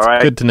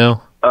 That's good to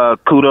know.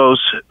 Kudos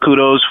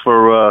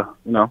for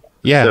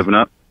stepping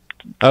up.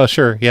 Oh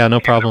sure, yeah, no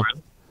problem.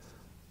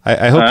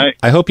 I hope right.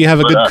 I hope you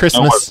have a good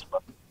Christmas.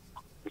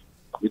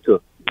 You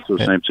too.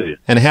 Same to you.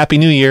 And a happy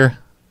New Year.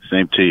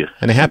 Same to you.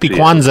 And a happy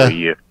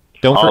Kwanzaa.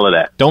 All of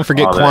that. Don't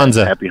forget all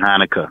Kwanzaa. Happy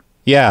Hanukkah.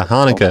 Yeah,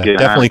 Hanukkah. Don't forget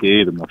Definitely.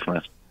 Hanukkah either, my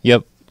friend.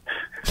 Yep.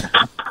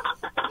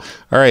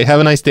 All right.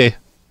 Have a nice day.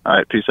 All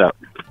right. Peace out.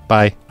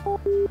 Bye.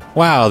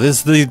 Wow.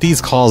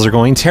 These calls are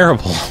going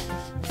terrible.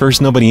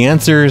 First, nobody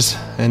answers,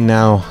 and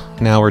now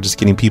we're just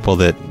getting people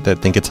that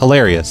think it's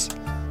hilarious.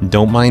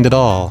 Don't mind at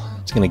all.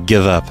 Just gonna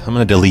give up. I'm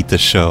gonna delete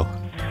this show.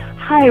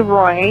 Hi,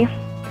 Roy.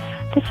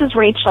 This is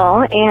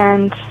Rachel,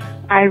 and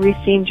I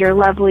received your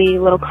lovely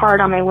little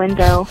card on my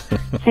window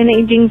saying that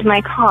you dinged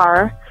my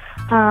car.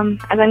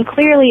 As I'm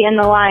clearly in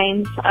the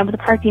lines of the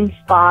parking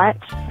spot,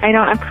 I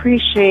don't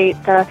appreciate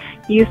the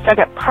 "you suck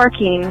at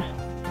parking"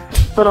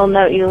 little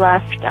note you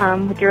left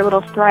with your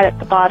little thread at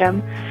the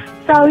bottom.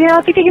 So,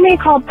 if you could give me a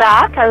call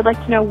back, I would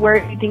like to know where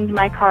you dinged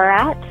my car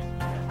at.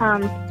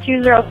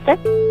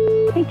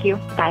 206. Thank you.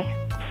 Bye.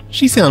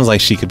 She sounds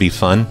like she could be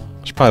fun.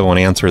 She probably won't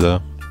answer,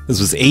 though. This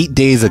was 8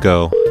 days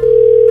ago.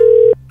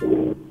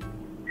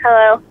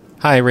 Hello.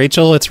 Hi,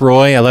 Rachel. It's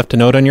Roy. I left a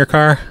note on your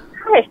car.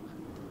 Hi.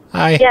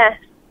 Hi. Yes.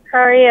 How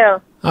are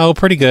you? Oh,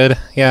 pretty good.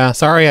 Yeah,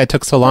 sorry I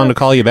took so long to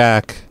call you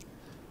back.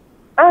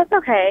 Oh, it's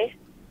okay.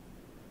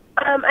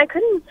 I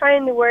couldn't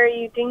find where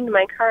you dinged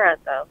my car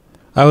at, though.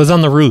 I was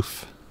on the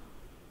roof.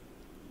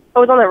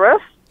 Oh, it was on the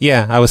roof?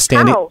 Yeah, I was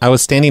standing. How? I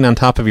was standing on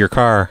top of your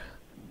car.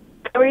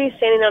 Why were you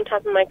standing on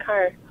top of my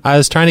car? I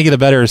was trying to get a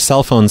better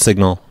cell phone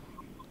signal.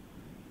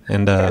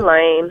 And You're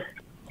lying.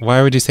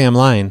 Why would you say I'm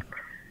lying?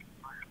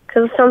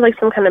 Because it sounds like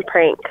some kind of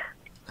prank.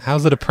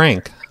 How's it a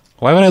prank?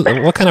 Why would I?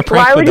 What kind of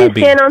prank Why would would that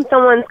be? you stand on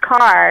someone's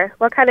car?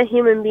 What kind of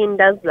human being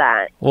does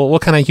that? Well,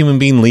 what kind of human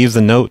being leaves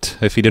a note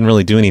if he didn't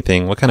really do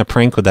anything? What kind of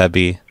prank would that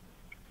be?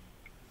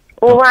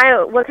 Well,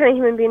 what kind of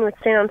human being would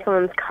stand on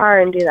someone's car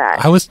and do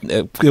that?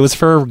 It was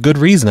for good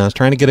reason. I was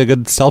trying to get a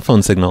good cell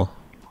phone signal.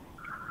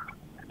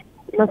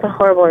 That's a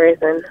horrible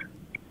reason.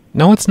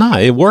 No, it's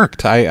not. It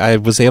worked. I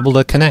was able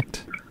to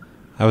connect.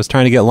 I was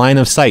trying to get line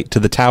of sight to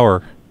the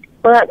tower.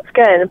 Well, that's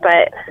good,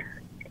 but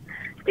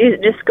you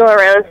just go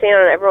around standing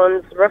on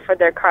everyone's roof of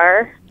their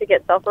car to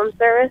get cell phone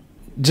service?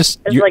 It's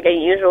like a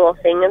usual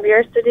thing of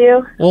yours to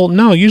do? Well,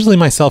 no. Usually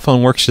my cell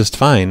phone works just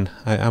fine.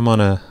 I'm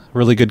on a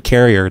really good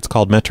carrier. It's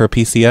called Metro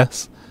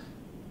PCS.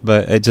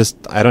 But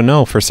I don't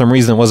know. For some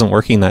reason it wasn't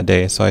working that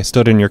day, so I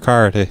stood in your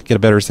car to get a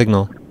better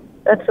signal.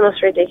 That's the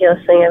most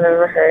ridiculous thing I've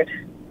ever heard.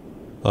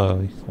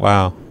 Oh,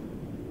 wow.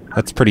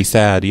 That's pretty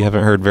sad. You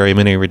haven't heard very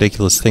many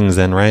ridiculous things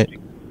then, right?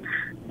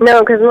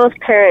 No, because most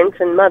parents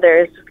and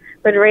mothers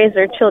would raise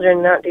their children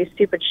and not do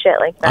stupid shit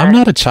like that. I'm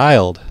not a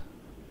child.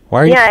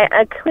 Why are you? Yeah,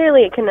 I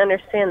clearly can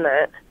understand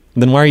that.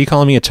 Then why are you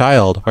calling me a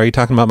child? Why are you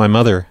talking about my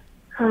mother?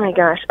 Oh my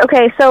gosh.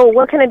 Okay, so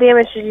what kind of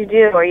damage did you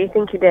do, or you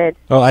think you did?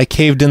 Oh, I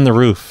caved in the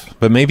roof,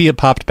 but maybe it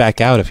popped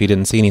back out if you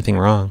didn't see anything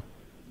wrong.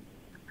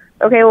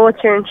 Okay, well,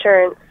 what's your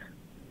insurance?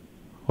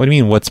 What do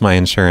you mean, what's my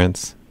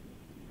insurance?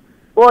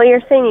 Well,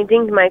 you're saying you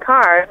dinged my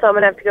car, so I'm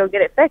going to have to go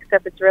get it fixed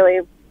if it's really,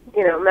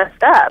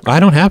 messed up. I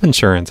don't have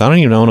insurance. I don't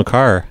even own a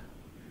car.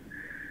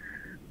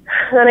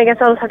 Then I guess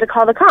I'll just have to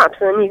call the cops,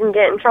 and then you can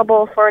get in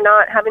trouble for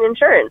not having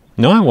insurance.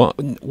 No, I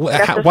won't.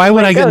 Why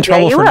would I get in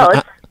trouble for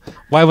not...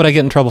 Why would I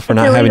get in trouble for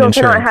not having insurance?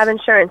 It's illegal to not have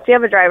insurance. Do you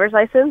have a driver's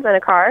license and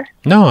a car?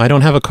 No, I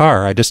don't have a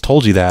car. I just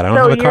told you that. I don't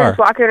have a car. So you're just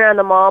walking around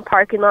the mall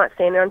parking lot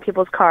standing on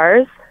people's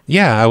cars?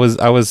 Yeah, I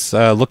was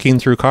looking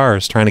through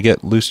cars, trying to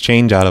get loose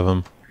change out of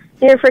them.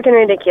 You're freaking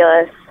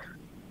ridiculous.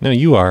 No,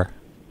 you are.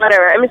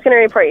 Whatever. I'm just going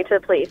to report you to the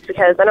police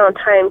because I don't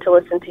have time to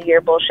listen to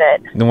your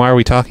bullshit. Then why are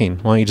we talking?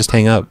 Why don't you just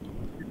hang up?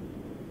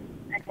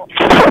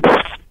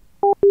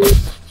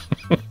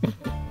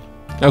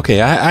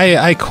 Okay,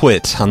 I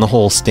quit on the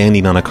whole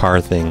standing on a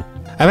car thing.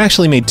 I've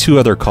actually made 2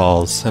 other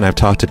calls, and I've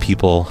talked to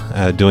people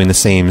doing the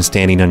same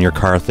standing on your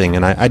car thing,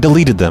 and I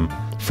deleted them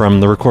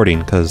from the recording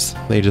because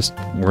they just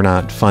were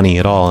not funny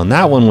at all, and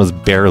that one was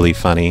barely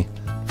funny.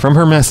 From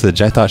her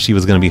message, I thought she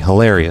was going to be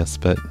hilarious,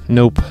 but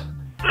nope.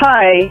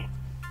 Hi.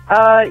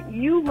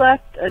 You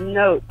left a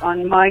note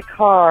on my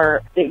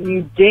car that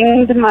you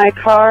dinged my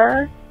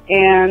car,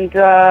 and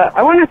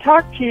I want to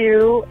talk to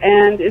you,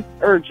 and it's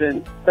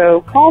urgent.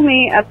 So call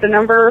me at the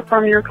number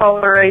from your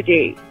caller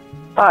ID.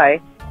 Bye.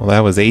 Well,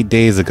 that was 8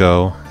 days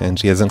ago, and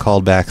she hasn't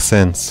called back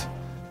since.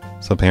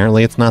 So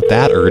apparently it's not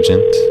that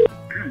urgent.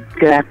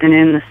 Good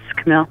afternoon, this is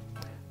Camille.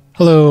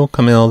 Hello,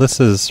 Camille. This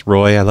is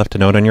Roy. I left a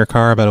note on your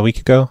car about a week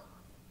ago.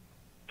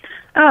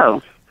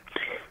 Oh,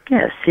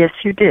 yes,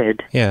 you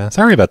did. Yeah,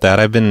 sorry about that.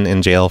 I've been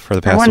in jail for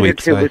the past week. I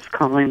wondered who was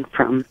calling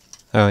from.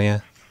 Oh, yeah.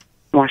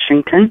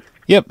 Washington.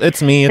 Yep,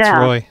 it's me. It's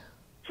Roy.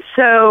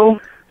 So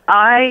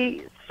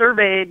I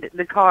surveyed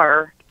the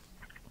car,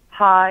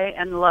 high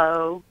and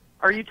low.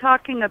 Are you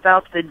talking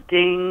about the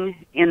ding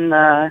in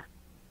the,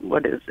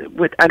 what is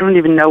it? I don't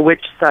even know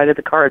which side of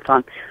the car it's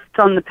on. It's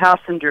on the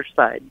passenger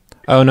side.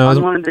 Oh, no.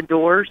 On one of the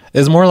doors?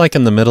 It's more like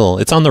in the middle.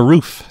 It's on the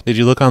roof. Did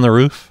you look on the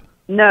roof?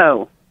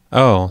 No.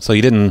 Oh, so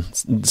you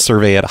didn't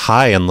survey it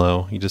high and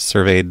low. You just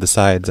surveyed the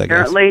sides, I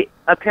guess.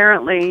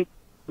 Apparently,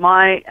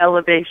 my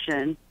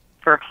elevation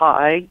for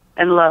high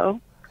and low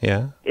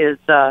is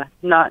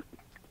not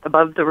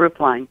above the roof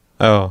line.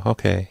 Oh,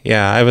 okay.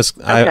 Yeah, I was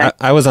Okay.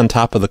 I was on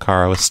top of the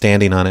car. I was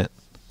standing on it.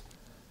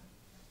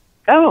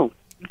 Oh,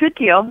 good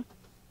deal.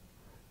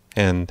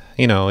 And,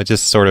 it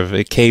just sort of,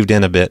 it caved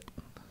in a bit.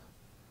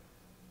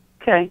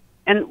 Okay.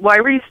 And why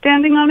were you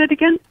standing on it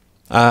again?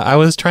 I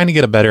was trying to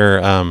get a better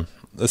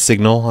a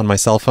signal on my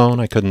cell phone.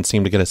 I couldn't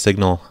seem to get a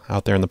signal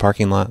out there in the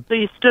parking lot. So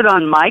you stood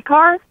on my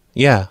car?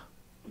 Yeah.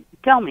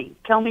 Tell me,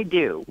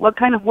 do. What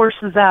kind of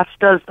horse's ass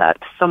does that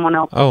to someone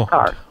else's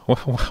car?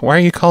 Why are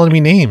you calling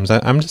me names?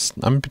 I'm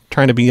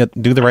trying to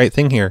do the right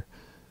thing here.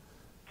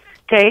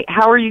 Okay,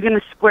 how are you going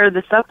to square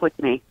this up with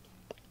me?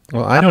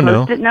 Well, I don't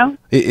know. Post-it note?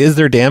 Is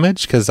there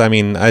damage? Because, I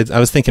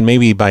was thinking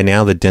maybe by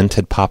now the dent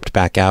had popped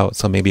back out,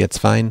 so maybe it's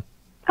fine.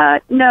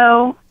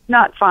 No,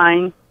 not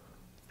fine.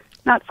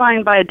 Not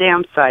fine by a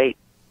damn sight.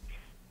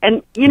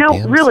 And,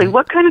 really,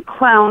 what kind of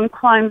clown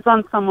climbs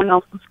on someone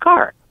else's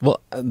car? Well,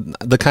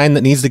 the kind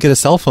that needs to get a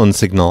cell phone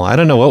signal. I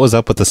don't know what was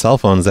up with the cell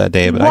phones that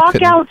day, but I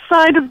couldn't. Walk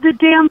outside of the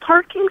damn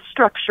parking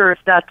structure if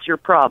that's your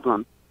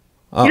problem.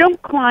 You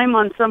don't climb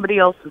on somebody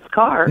else's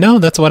car. No,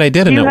 that's what I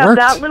did, and it worked.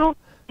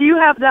 Do you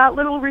have that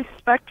little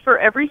respect for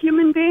every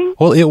human being?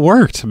 Well, it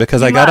worked,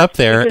 because I got up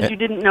there. Because you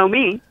didn't know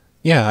me.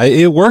 Yeah,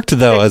 it worked,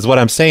 though, is what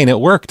I'm saying. It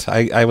worked.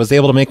 I was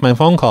able to make my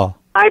phone call.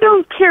 I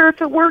don't care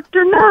if it worked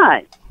or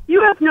not.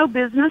 You have no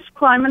business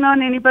climbing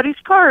on anybody's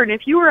car, and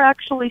if you were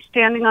actually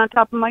standing on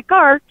top of my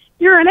car,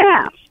 you're an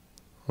ass.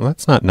 Well,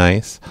 that's not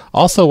nice.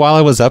 Also, while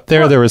I was up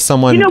there, there was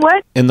someone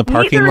in the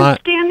parking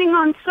lot. Standing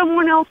on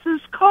someone else's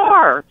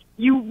car,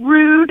 you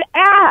rude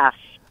ass.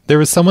 There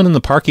was someone in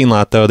the parking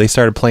lot, though. They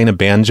started playing a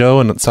banjo,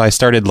 and so I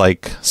started,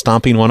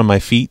 stomping one of my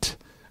feet.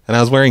 And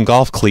I was wearing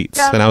golf cleats,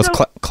 and I was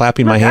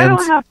clapping my hands. I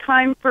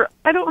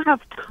don't have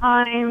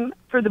time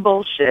for the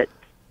bullshit.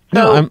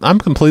 No, I'm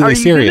completely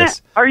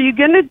serious. Are you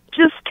gonna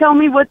just tell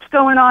me what's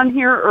going on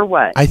here, or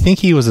what? I think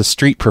he was a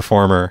street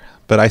performer,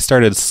 but I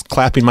started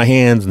clapping my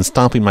hands and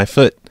stomping my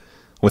foot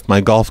with my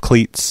golf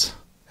cleats,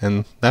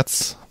 and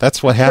that's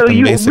what happened. So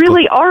you basically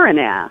really are an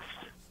ass.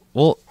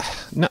 Well,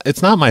 no,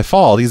 it's not my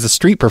fault. He's a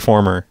street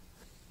performer.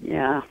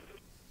 Yeah.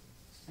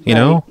 You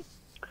know?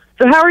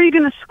 So how are you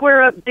going to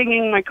square up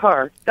dinging my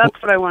car?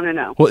 That's what I want to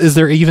know. Well, is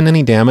there even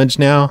any damage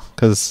now?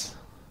 Because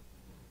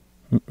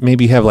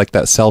maybe you have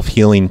that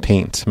self-healing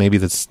paint. Maybe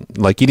that's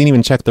you didn't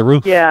even check the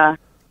roof. Yeah,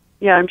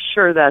 I'm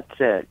sure that's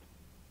it.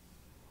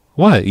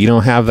 What? You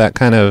don't have that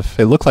kind of...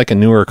 It looked like a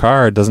newer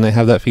car. Doesn't it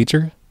have that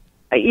feature?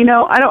 I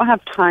don't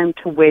have time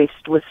to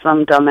waste with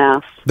some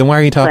dumbass. Then why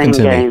are you talking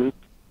to me?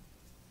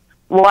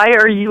 Why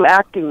are you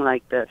acting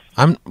like this?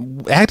 I'm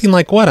acting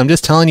like what? I'm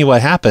just telling you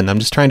what happened. I'm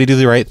just trying to do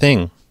the right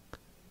thing.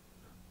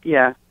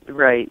 Yeah,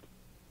 right.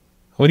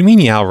 What do you mean,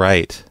 yeah,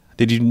 right?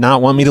 Did you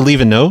not want me to leave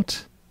a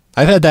note?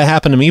 I've had that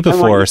happen to me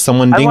before.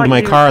 Someone dinged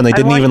my car and they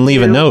didn't even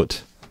leave a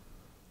note.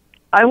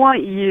 I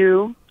want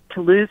you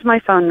to lose my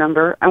phone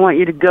number. I want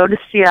you to go to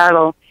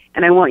Seattle,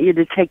 and I want you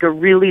to take a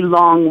really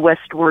long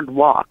westward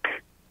walk.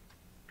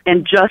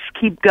 And just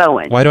keep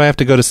going. Why do I have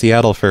to go to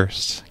Seattle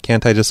first?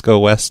 Can't I just go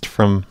west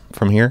from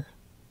here?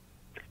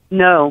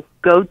 No,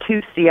 go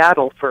to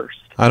Seattle first.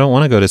 I don't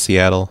want to go to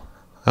Seattle.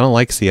 I don't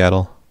like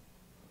Seattle.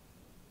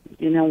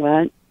 You know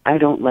what? I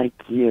don't like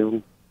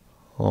you.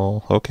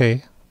 Oh,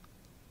 okay.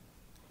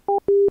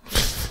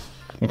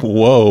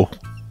 Whoa.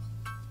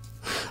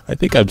 I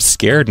think I'm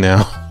scared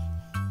now.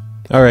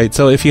 All right,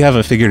 so if you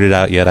haven't figured it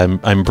out yet,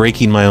 I'm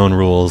breaking my own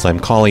rules. I'm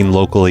calling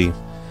locally.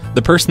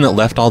 The person that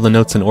left all the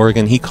notes in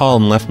Oregon, he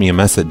called and left me a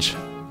message.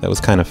 That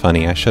was kind of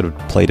funny. I should have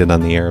played it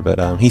on the air,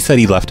 but he said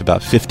he left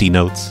about 50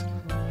 notes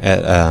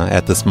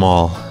at this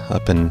mall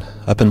up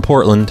in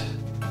Portland,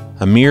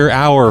 a mere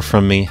hour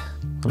from me.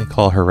 Let me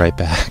call her right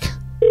back.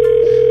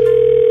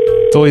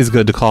 It's always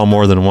good to call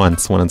more than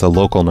once when it's a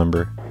local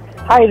number.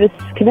 Hi, this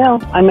is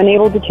Camille. I'm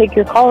unable to take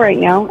your call right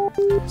now.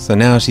 So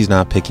now she's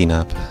not picking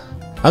up.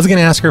 I was going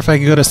to ask her if I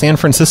could go to San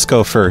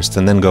Francisco first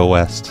and then go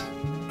west.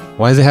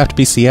 Why does it have to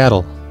be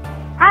Seattle?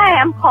 Hi,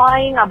 I'm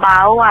calling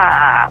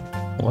about,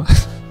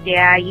 What?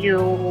 yeah,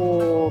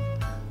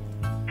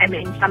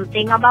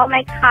 something about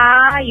my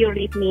car. You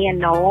leave me a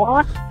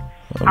note.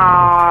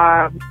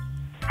 I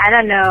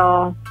don't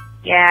know.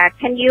 Yeah,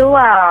 can you,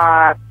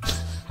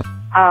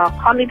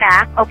 call me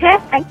back? Okay?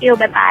 Thank you.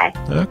 Bye-bye.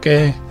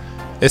 Okay.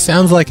 It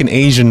sounds like an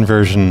Asian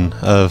version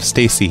of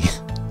Stacy.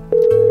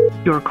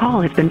 Your call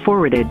has been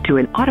forwarded to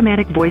an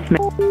automatic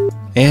voicemail.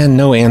 And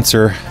no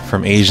answer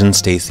from Asian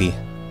Stacy.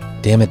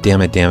 Damn it.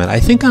 I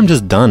think I'm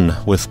just done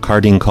with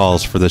carding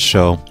calls for this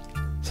show.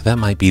 So that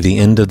might be the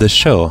end of this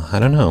show. I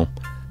don't know.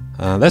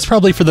 That's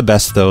probably for the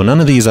best, though. None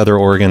of these other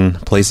Oregon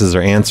places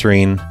are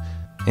answering,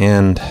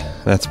 and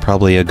that's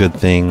probably a good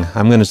thing.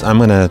 I'm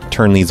gonna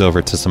turn these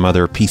over to some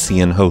other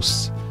PCN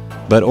hosts.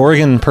 But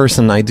Oregon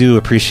person, I do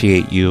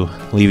appreciate you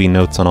leaving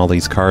notes on all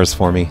these cars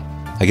for me.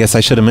 I guess I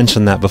should have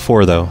mentioned that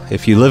before, though.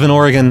 If you live in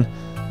Oregon,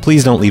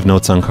 please don't leave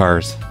notes on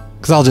cars,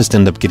 because I'll just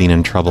end up getting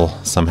in trouble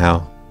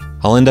somehow.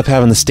 I'll end up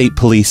having the state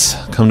police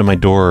come to my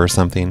door or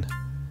something.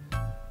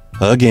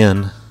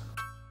 Again.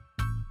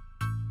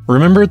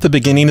 Remember at the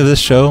beginning of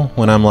this show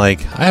when I'm like,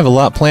 I have a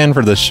lot planned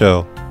for this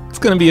show. It's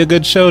going to be a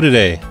good show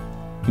today.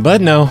 But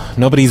no,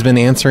 nobody's been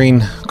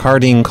answering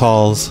carding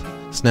calls,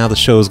 so now the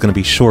show is going to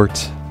be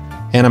short.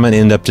 And I'm going to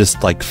end up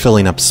just like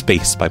filling up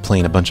space by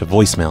playing a bunch of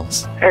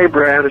voicemails. Hey,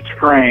 Brad, it's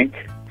Frank.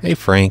 Hey,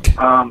 Frank.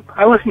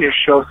 I listen to your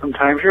show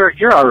sometimes.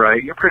 You're all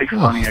right. You're pretty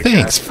funny. Oh,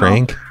 thanks,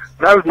 Frank.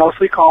 But I was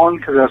mostly calling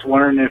because I was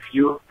wondering if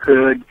you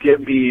could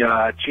get me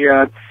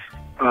Jihad's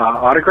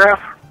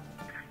autograph.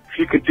 If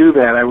you could do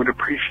that, I would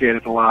appreciate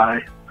it a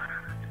lot.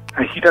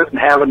 He doesn't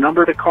have a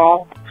number to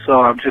call,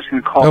 so I'm just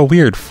going to call. Oh,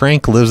 weird.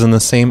 Frank lives in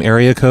the same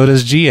area code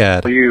as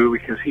Jihad. You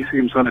because he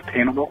seems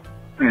unattainable,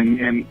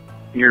 and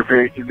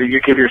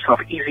you give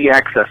yourself easy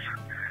access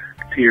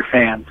to your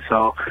fans.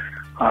 So.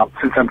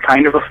 Since I'm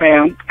kind of a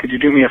fan, could you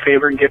do me a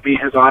favor and get me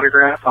his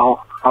autograph?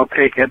 I'll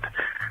take it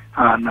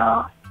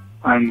on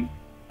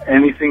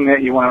anything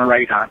that you want to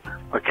write on.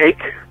 A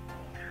cake.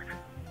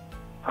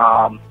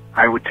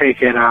 I would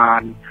take it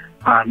on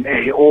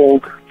a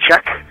old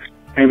check.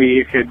 Maybe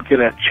you could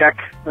get a check,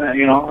 that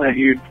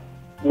you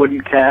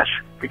wouldn't cash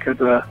because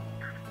it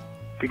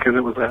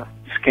was a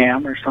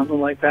scam or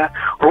something like that,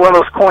 or one of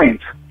those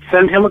coins.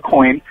 Send him a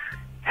coin,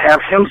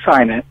 have him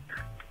sign it.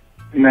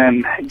 And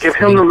then give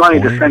him the money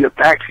to send it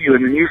back to you,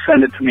 and then you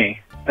send it to me.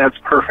 That's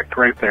perfect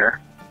right there.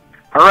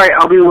 All right,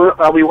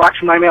 I'll be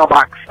watching my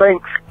mailbox.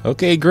 Thanks.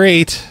 Okay,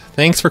 great.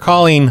 Thanks for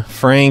calling,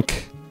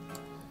 Frank.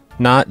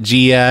 Not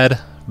Jihad,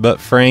 but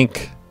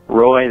Frank.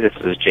 Roy, this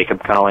is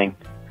Jacob calling,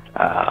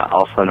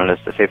 also known as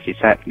the 50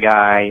 Cent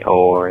guy,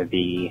 or I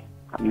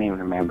don't even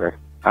remember.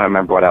 I don't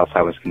remember what else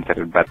I was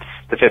considered, but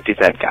the 50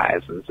 Cent guy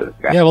is this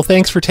guy. Yeah, well,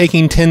 thanks for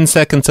taking 10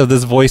 seconds of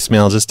this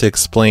voicemail just to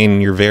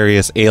explain your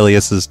various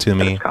aliases to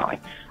me.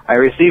 I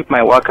received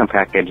my welcome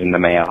package in the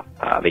mail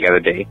the other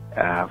day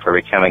for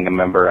becoming a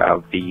member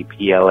of the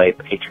PLA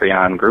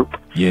Patreon group.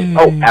 Yay.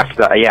 Oh, after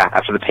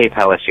the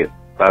PayPal issue.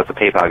 So I was the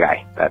PayPal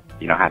guy that,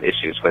 had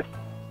issues with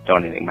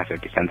donating my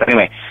 50 cents.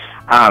 Anyway,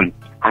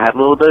 I had a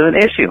little bit of an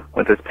issue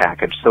with this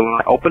package. So when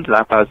I opened it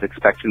up, I was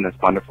expecting this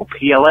wonderful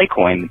PLA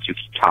coin that you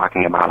keep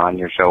talking about on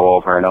your show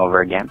over and over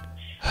again.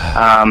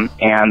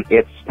 And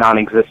it's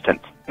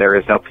non-existent. There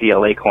is no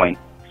PLA coin.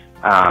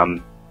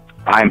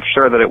 I'm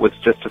sure that it was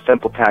just a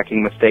simple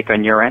packing mistake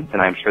on your end,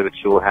 and I'm sure that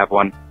you will have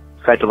one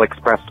Federal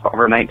Express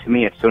overnight to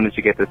me as soon as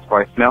you get this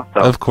voicemail.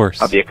 So of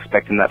course. I'll be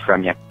expecting that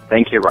from you.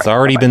 Thank you, Roy. It's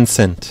already been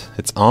sent.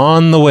 It's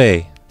on the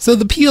way. So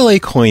the PLA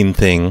coin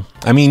thing,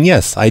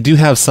 yes, I do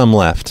have some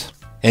left.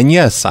 And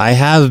yes, I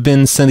have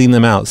been sending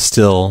them out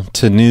still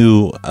to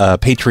new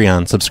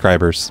Patreon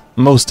subscribers.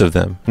 Most of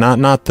them.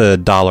 Not the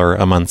 $1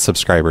 a month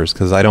subscribers,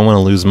 because I don't want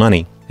to lose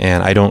money.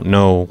 And I don't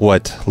know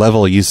what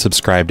level you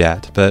subscribed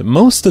at. But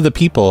most of the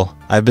people,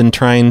 I've been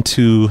trying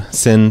to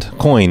send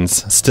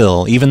coins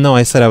still, even though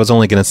I said I was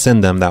only going to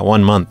send them that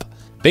 1 month.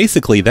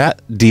 Basically,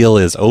 that deal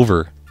is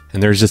over.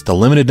 And there's just a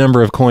limited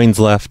number of coins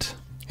left.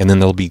 And then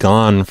they'll be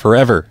gone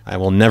forever. I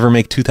will never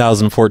make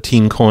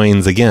 2014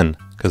 coins again,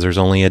 because there's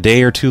only a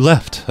day or two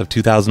left of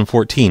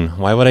 2014.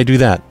 Why would I do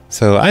that?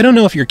 So I don't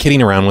know if you're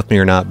kidding around with me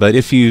or not, but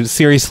if you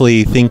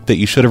seriously think that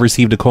you should have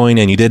received a coin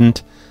and you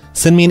didn't,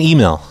 send me an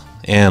email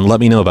and let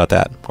me know about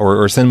that.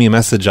 Or send me a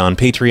message on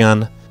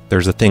Patreon.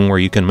 There's a thing where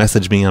you can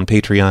message me on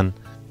Patreon.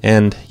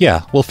 And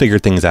yeah, we'll figure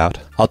things out.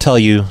 I'll tell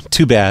you,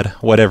 too bad,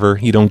 whatever,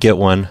 you don't get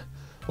one.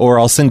 Or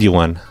I'll send you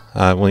one.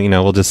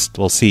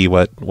 We'll see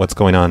what's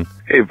going on.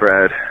 Hey,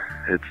 Brad.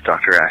 It's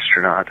Dr.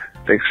 Astronaut.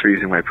 Thanks for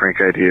using my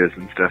prank ideas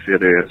and stuff the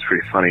other day. It was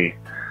pretty funny.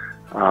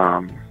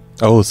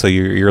 Oh, so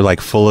you're like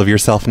full of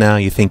yourself now?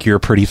 You think you're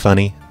pretty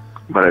funny?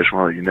 But I just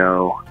want to let you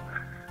know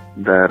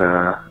that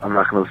I'm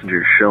not going to listen to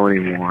your show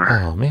anymore.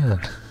 Oh, man.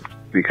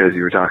 Because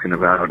you were talking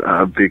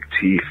about big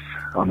teeth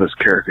on those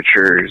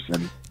caricatures.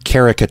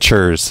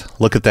 Caricatures.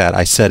 Look at that.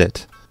 I said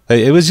it.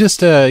 It was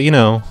just,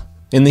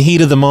 in the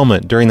heat of the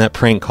moment during that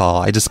prank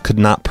call, I just could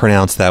not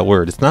pronounce that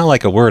word. It's not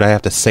like a word I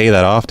have to say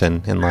that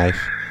often in life.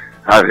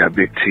 I've got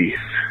big teeth,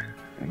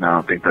 and I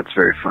don't think that's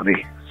very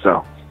funny.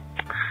 So,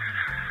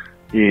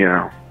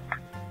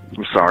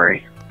 I'm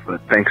sorry,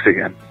 but thanks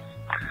again.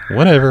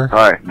 Whatever.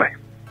 All right, bye.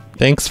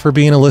 Thanks for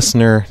being a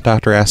listener,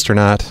 Dr.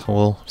 Astronaut.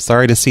 Well,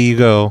 sorry to see you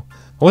go.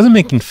 I wasn't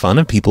making fun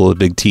of people with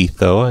big teeth,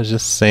 though. I was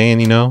just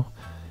saying,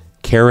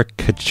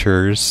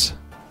 caricatures.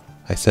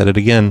 I said it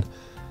again.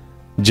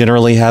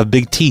 Generally have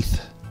big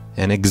teeth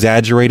and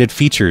exaggerated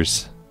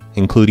features,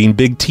 including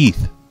big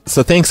teeth.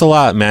 So thanks a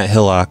lot, Matt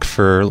Hillock,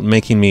 for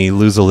making me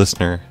lose a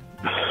listener.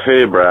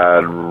 Hey,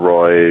 Brad,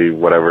 Roy,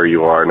 whatever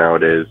you are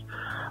nowadays.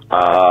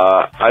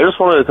 I just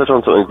wanted to touch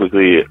on something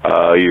quickly.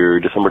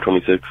 Your December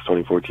 26th,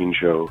 2014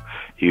 show,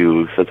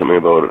 you said something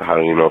about how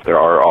you know if there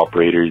are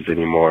operators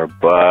anymore.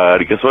 But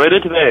guess what I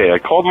did today? I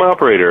called my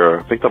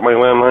operator, picked up my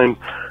landline,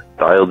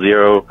 dialed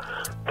 0,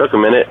 took a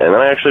minute, and then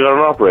I actually got an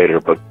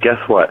operator. But guess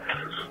what?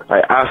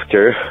 I asked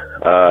her,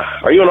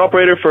 are you an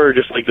operator for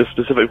just like this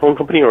specific phone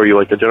company, or are you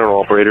like the general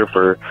operator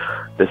for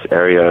this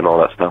area and all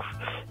that stuff?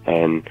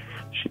 And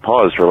she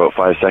paused for about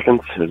 5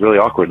 seconds. It was really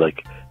awkward,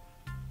 like.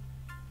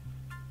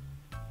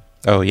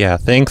 Oh, yeah.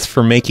 Thanks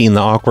for making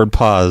the awkward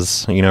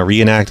pause,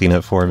 reenacting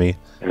it for me.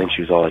 And then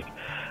she was all like,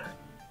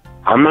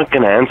 I'm not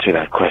going to answer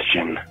that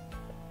question.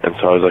 And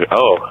so I was like,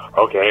 oh,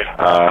 okay.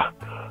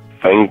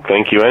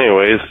 Thank you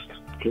anyways.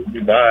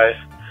 Goodbye.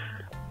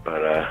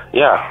 But,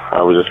 yeah,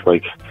 I was just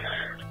like,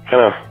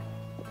 kind of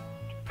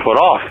put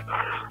off.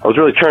 I was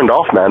really turned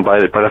off, man, by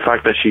the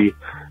fact that she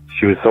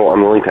was so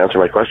unwilling to answer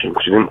my question.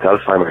 She didn't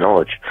satisfy my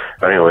knowledge.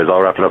 But anyways,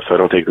 I'll wrap it up so I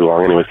don't take too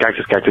long. Anyways,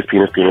 cactus,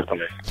 penis.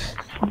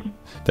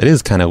 That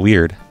is kind of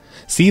weird.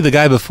 See, the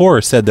guy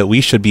before said that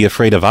we should be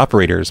afraid of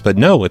operators, but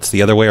no, it's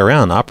the other way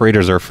around.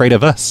 Operators are afraid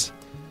of us.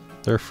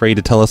 They're afraid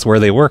to tell us where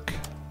they work.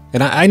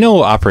 And I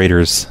know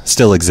operators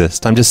still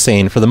exist. I'm just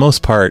saying, for the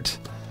most part,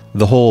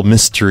 the whole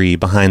mystery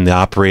behind the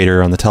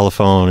operator on the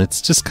telephone,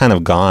 it's just kind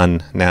of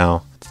gone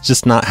now. It's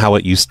just not how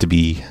it used to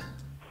be.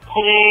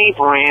 Hey,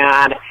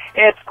 Brad.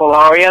 It's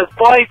Gloria's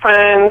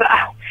boyfriend.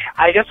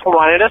 I just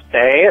wanted to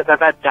say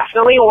that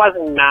definitely was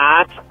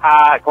not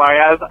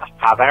Gloria's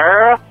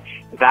father.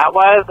 That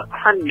was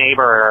her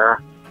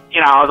neighbor.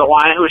 The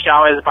one who she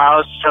always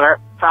borrows sugar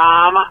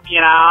from,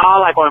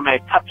 like when we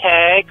make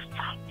cupcakes.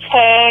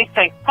 Okay,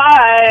 thanks,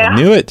 bye. I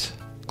knew it.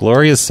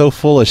 Gloria's so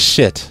full of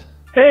shit.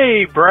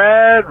 Hey,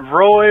 Brad,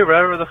 Roy,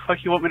 whatever the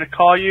fuck you want me to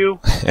call you.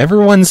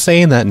 Everyone's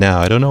saying that now.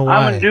 I don't know why.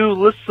 I'm a new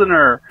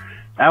listener.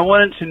 I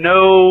wanted to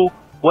know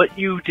what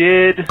you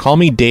did. Call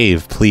me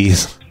Dave,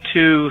 please.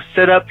 To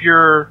set up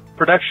your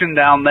production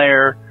down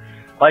there.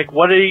 Like,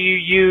 what do you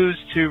use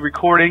to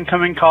record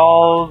incoming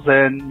calls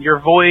and your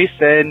voice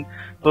and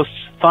those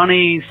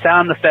funny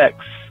sound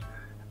effects?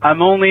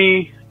 I'm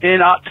only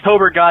in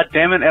October,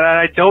 goddammit, and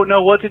I don't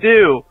know what to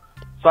do.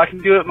 So I can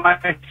do it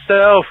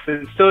myself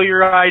and steal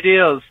your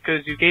ideas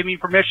because you gave me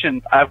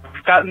permission. I've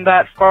gotten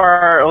that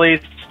far, at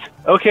least.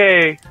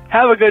 Okay,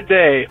 have a good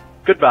day.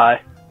 Goodbye.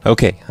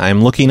 Okay,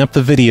 I'm looking up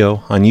the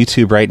video on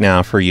YouTube right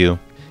now for you.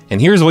 And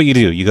here's what you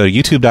do. You go to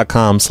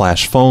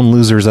youtube.com/phone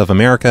losers of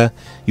America.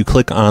 You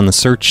click on the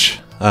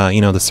search,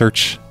 the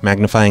search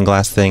magnifying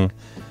glass thing.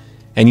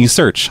 And you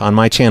search on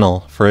my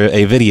channel for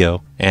a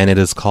video. And it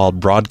is called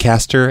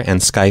Broadcaster and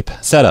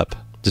Skype Setup.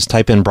 Just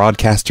type in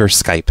Broadcaster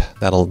Skype.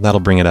 That'll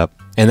bring it up.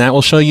 And that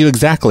will show you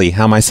exactly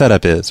how my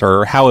setup is,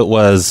 or how it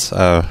was,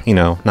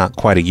 not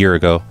quite a year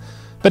ago.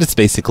 But it's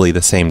basically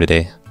the same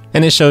today.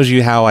 And it shows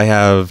you how I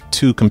have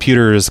 2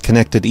 computers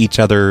connected to each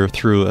other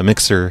through a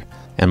mixer,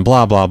 and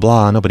blah, blah,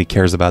 blah. Nobody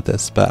cares about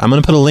this. But I'm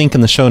going to put a link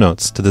in the show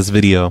notes to this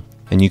video,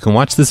 and you can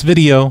watch this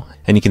video,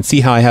 and you can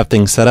see how I have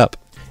things set up.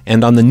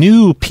 And on the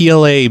new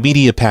PLA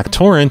Media Pack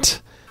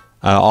torrent,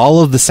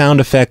 all of the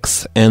sound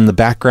effects and the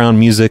background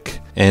music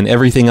and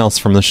everything else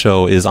from the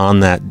show is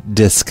on that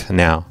disc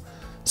now.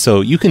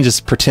 So you can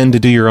just pretend to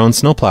do your own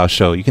snowplow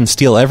show. You can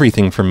steal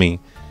everything from me.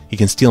 You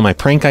can steal my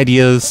prank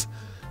ideas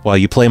while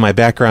you play my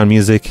background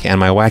music and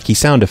my wacky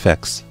sound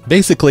effects.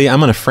 Basically, I'm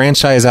going to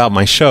franchise out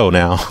my show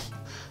now.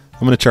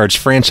 I'm going to charge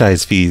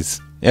franchise fees.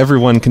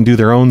 Everyone can do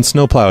their own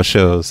snowplow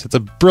shows. It's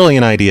a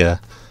brilliant idea.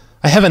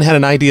 I haven't had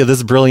an idea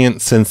this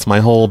brilliant since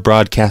my whole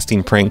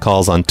broadcasting prank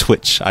calls on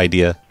Twitch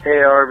idea. Hey,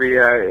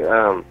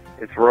 RB,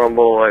 it's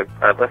Rumble.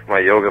 I left my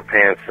yoga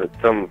pants at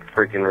some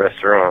freaking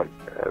restaurant.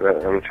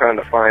 I'm trying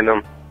to find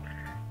them.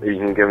 You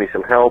can give me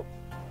some help.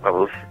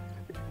 I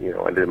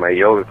did my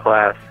yoga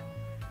class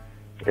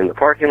in the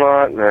parking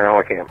lot, and now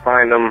I can't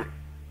find them.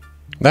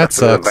 That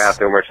sucks. In the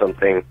bathroom or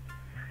something.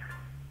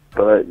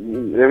 But,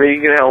 maybe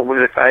you can help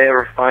me if I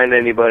ever find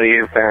anybody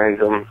who finds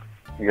them.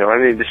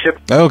 I need to ship.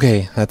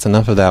 Okay, that's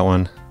enough of that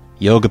one.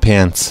 Yoga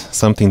pants,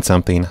 something.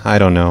 I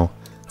don't know.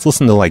 Let's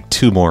listen to like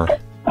 2 more.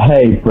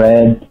 Hey,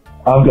 Brad.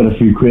 I've got a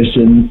few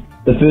questions.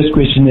 The first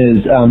question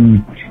is,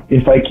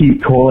 if I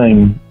keep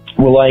calling,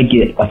 will I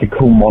get like a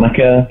cool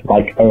moniker,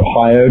 like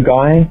Ohio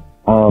guy?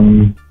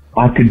 I'm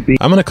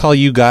going to call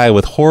you guy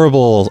with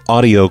horrible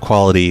audio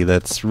quality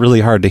that's really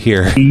hard to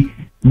hear.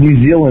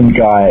 New Zealand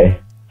guy.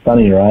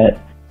 Funny, right?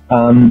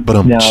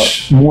 Now,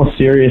 more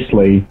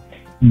seriously,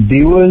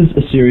 there was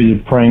a series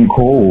of prank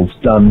calls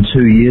done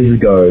 2 years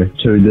ago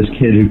to this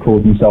kid who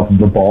calls himself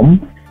The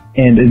Bomb.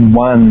 And in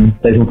one,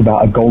 they talk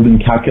about a golden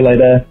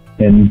calculator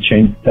and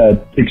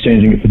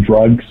exchanging it for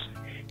drugs.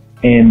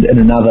 And in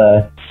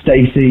another,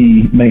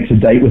 Stacy makes a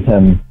date with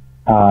him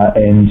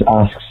and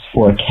asks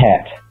for a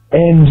cat.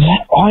 And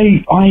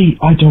I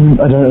don't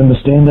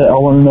understand it. I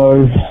want to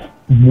know,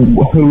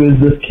 who is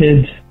this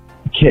kid?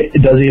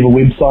 Does he have a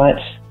website?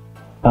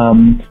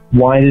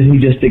 Why did he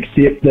just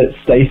accept that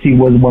Stacy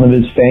was one of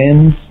his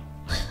fans?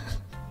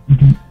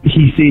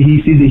 He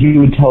said that he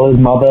would tell his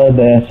mother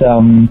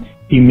that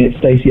he met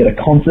Stacy at a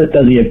concert.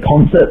 Does he have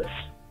concerts?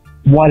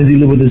 Why does he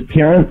live with his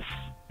parents?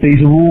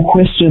 These are all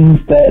questions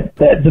that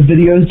the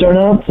videos don't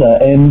answer,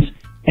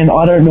 and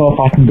I don't know if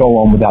I can go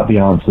on without the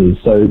answers,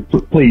 so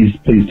please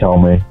tell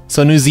me.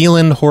 So New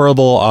Zealand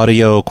horrible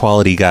audio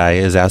quality guy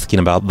is asking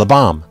about The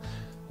Bomb,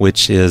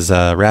 which is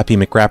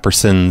Rappy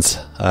McRapperson's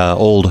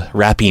old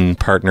rapping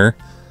partner,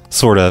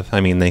 sort of. I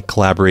mean, they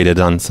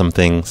collaborated on some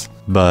things,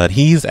 but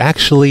he's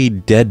actually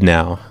dead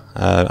now.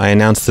 I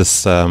announced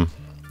this a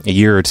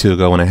year or two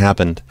ago when it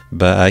happened,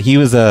 but he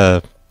was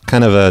a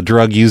kind of a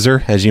drug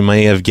user, as you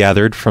may have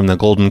gathered from the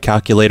Golden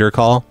Calculator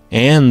call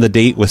and the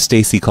date with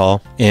Stacy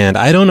call. And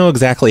I don't know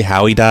exactly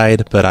how he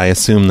died, but I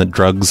assume that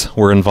drugs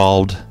were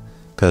involved,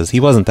 because he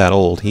wasn't that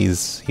old. He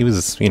was, in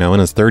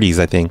his 30s,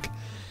 I think.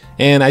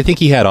 And I think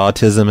he had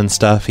autism and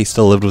stuff. He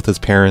still lived with his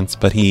parents,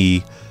 but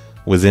he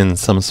was in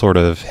some sort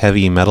of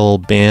heavy metal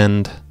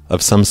band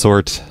of some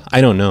sort.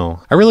 I don't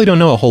know. I really don't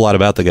know a whole lot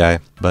about the guy,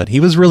 but he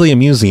was really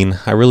amusing.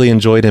 I really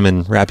enjoyed him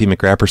in Rappy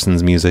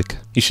McRapperson's music.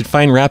 You should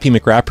find Rappy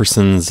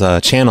McRapperson's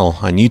channel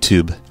on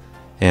YouTube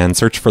and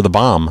search for The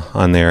Bomb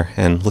on there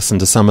and listen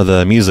to some of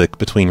the music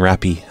between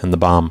Rappy and The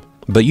Bomb.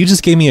 But you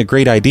just gave me a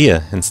great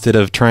idea. Instead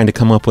of trying to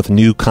come up with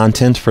new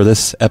content for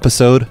this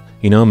episode,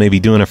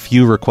 maybe doing a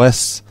few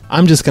requests,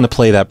 I'm just going to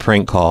play that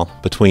prank call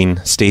between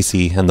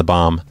Stacy and The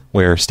Bomb,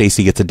 where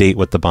Stacy gets a date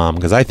with The Bomb,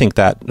 because I think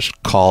that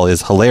call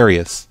is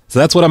hilarious. So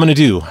that's what I'm going to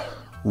do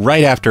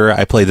right after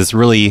I play this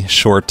really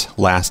short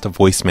last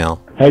voicemail.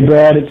 Hey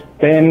Brad, it's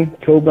Ben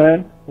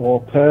Kilburn,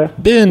 or Perth.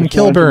 Ben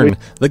Kilburn,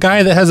 the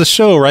guy that has a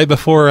show right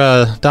before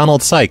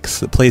Donald Sykes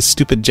that plays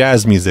stupid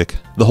jazz music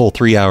the whole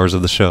 3 hours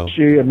of the show. Wish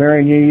you a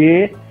Merry New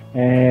Year,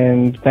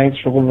 and thanks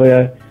for all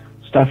the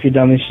stuff you've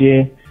done this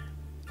year.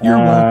 You're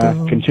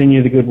welcome.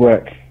 Continue the good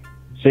work.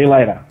 See you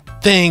later.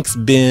 Thanks,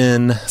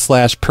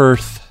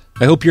 Ben/Perth.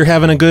 I hope you're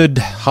having a good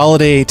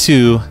holiday,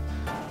 too.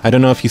 I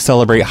don't know if you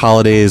celebrate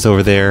holidays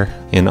over there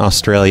in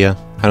Australia.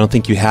 I don't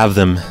think you have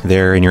them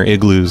there in your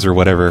igloos or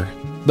whatever.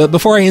 But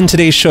before I end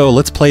today's show,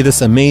 let's play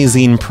this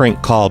amazing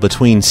prank call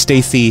between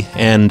Stacy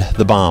and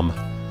The Bomb.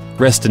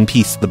 Rest in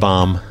peace, The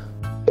Bomb.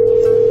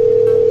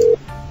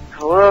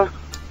 Hello?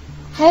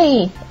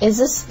 Hey, is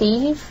this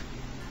Steve?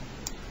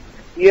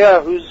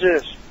 Yeah, who's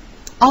this?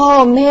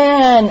 Oh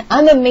man,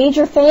 I'm a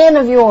major fan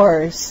of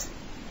yours.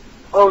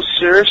 Oh,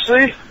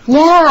 seriously?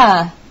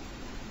 Yeah.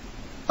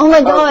 Oh my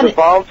god. The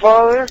Bomb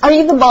Father? Are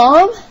you the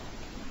Bomb?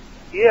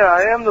 Yeah,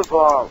 I am the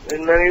Bomb,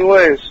 in many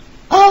ways.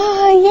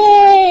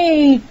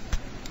 Oh, yay!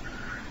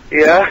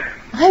 Yeah?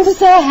 I'm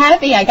so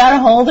happy I got a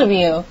hold of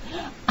you.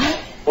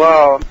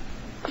 Wow.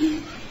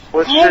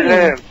 What's your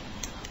name?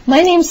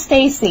 My name's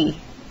Stacy.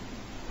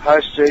 Hi,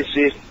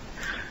 Stacy.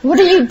 What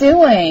are you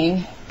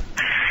doing?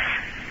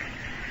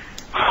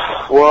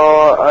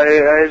 Well, I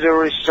had to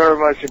restart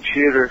my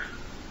computer.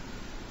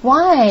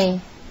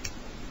 Why?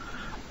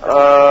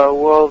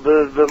 Well,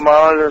 the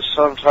monitor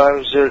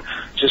sometimes it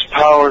just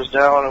powers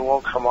down and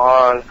won't come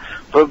on.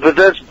 But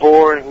that's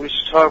boring. We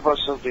should talk about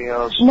something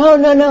else.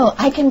 No.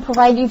 I can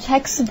provide you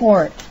tech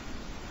support.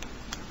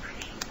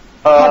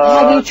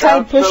 Have you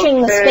tried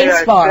pushing the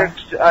space bar?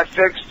 I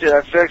fixed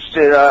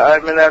it.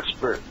 I'm an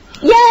expert.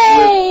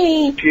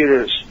 Yay! With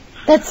computers.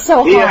 That's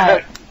so hot.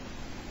 Yeah.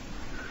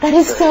 That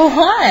is so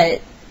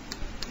hot.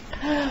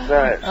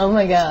 Nice. Oh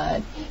my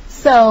god.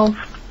 So,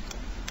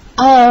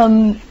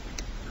 I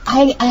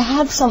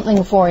have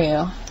something for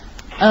you.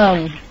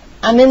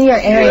 I'm in your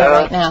area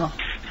right now,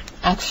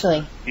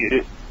 actually.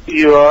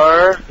 You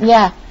are?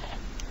 Yeah.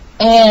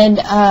 And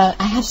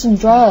I have some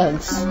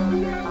drugs,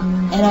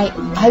 and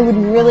I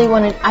really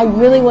want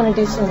to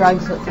do some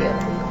drugs with you.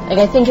 Like,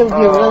 I think it would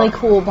be a really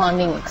cool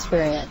bonding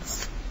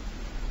experience.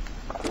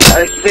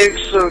 I think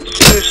so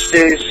too,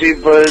 Stacy,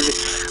 but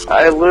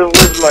I live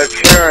with my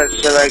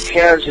parents and I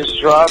can't just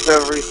drop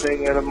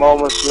everything at a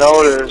moment's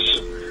notice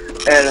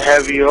and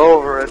have you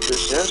over at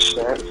this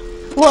instant.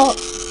 Well,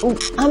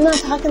 I'm not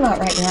talking about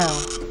right now.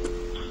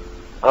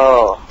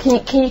 Oh.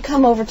 Can you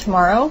come over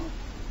tomorrow?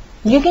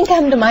 You can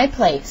come to my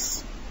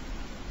place.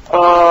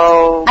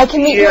 Oh, I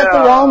can meet you at the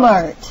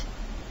Walmart.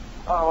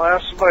 I'll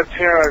ask my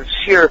parents.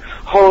 Here,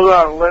 hold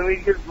on. Let me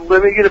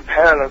get a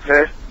pen,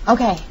 okay?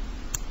 Okay.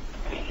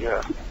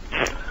 Yeah.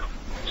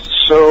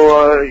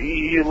 So,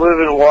 you live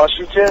in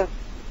Washington?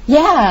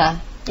 Yeah.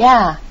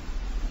 Yeah?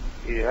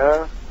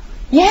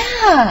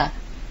 Yeah.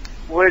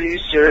 Wait, are you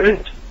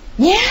serious?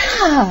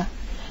 Yeah.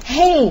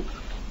 Hey,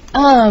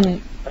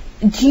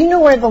 do you know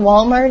where the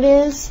Walmart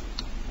is?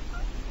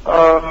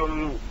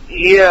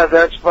 Yeah,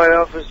 that's by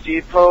Office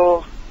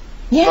Depot.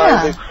 Yeah.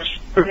 By the Krispy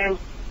Kreme.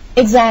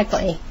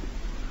 Exactly.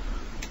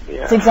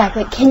 Yeah. It's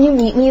exactly. Can you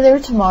meet me there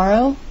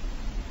tomorrow?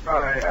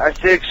 Alright, I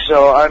think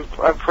so. I'm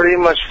pretty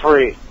much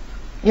free.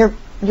 You're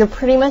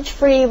pretty much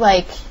free,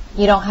 like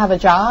you don't have a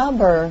job,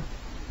 or?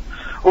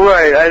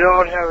 Right, I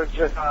don't have a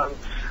job.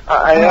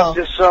 I have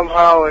to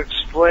somehow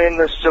explain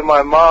this to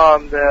my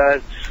mom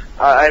that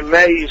I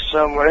met you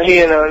somewhere,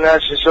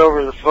 not just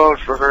over the phone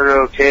for her to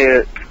okay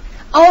it.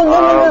 Oh,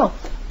 no.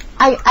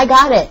 I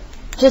got it.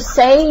 Just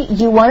say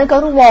you want to go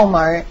to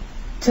Walmart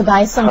to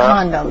buy some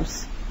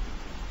condoms.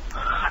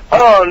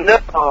 Oh, no.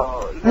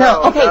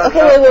 No,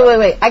 okay,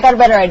 wait. I got a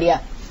better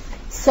idea.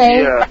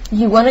 Say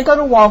you want to go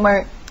to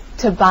Walmart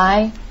to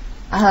buy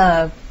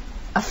a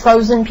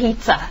frozen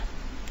pizza.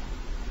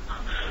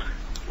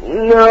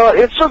 No,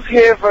 it's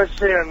okay if I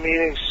say I'm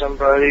meeting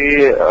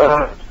somebody.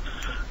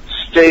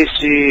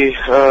 Stacy,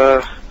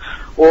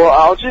 well,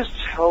 I'll just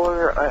tell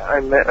her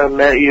I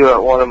met you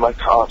at one of my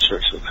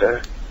concerts,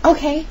 okay?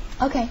 Okay.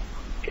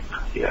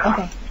 Yeah.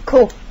 Okay,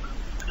 cool.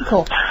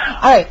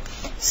 Alright,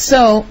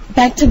 so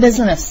back to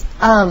business.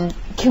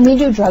 Can we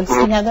do drugs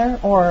together,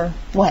 or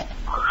what?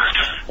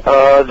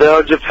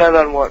 That'll depend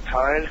on what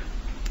kind.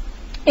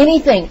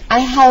 Anything. I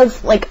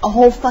have, like, a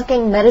whole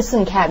fucking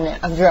medicine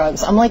cabinet of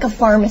drugs. I'm like a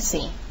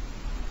pharmacy.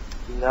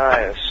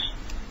 Nice.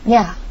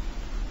 Yeah.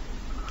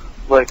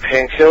 Like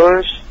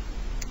painkillers?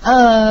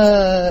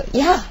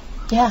 Yeah.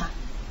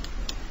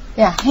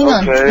 Hang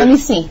on. Let me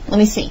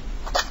see.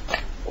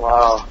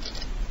 Wow.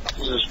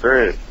 This is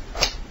great.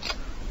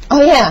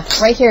 Oh yeah,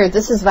 right here.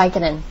 This is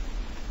Vicodin.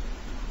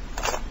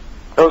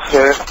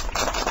 Okay.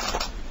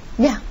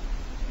 Yeah.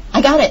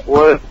 I got it.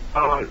 What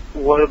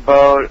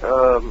about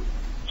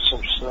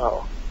some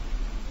snow?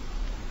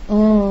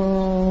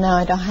 No,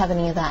 I don't have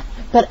any of that.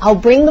 But I'll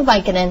bring the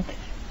Vicodin,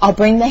 I'll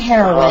bring the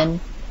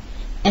heroin,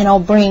 and I'll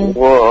bring the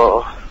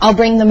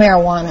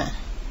marijuana.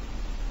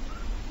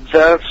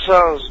 That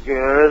sounds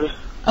good.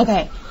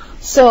 Okay,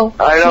 so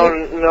I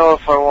don't know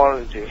if I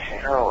want to do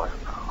heroin.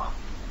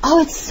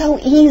 Oh, it's so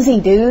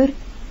easy, dude.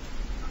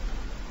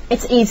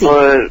 It's easy.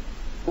 But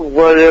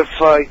what if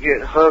I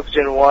get hooked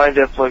and wind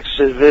up like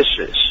Sid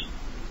Vicious?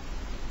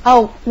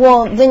 Oh,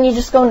 well, then you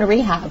just go into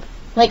rehab.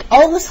 Like,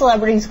 all the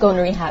celebrities go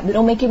into rehab.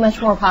 It'll make you much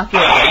more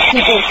popular. Like,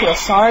 people will feel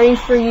sorry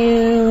for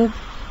you.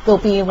 They'll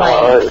be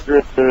like...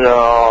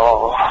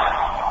 no.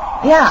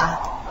 Yeah.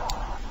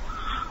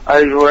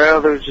 I'd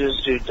rather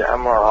just do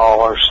Demerol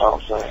or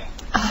something.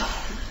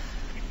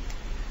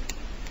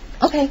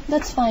 Okay,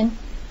 that's fine.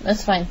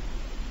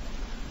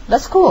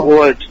 That's cool.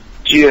 What?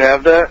 Do you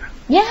have that?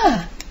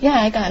 Yeah,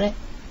 I got it.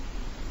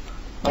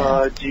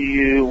 What do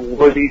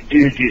you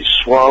do? Do you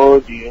swallow?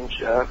 Do you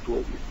inject?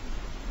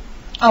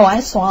 Oh, I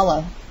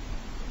swallow.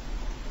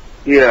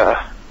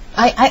 Yeah.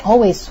 I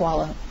always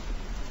swallow.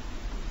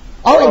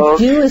 All I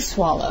do is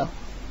swallow.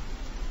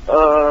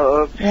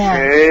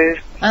 Okay.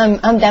 Yeah.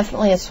 I'm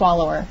definitely a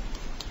swallower.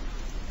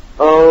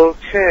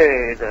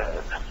 Okay,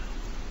 then.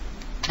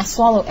 I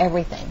swallow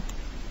everything.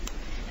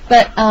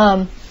 But,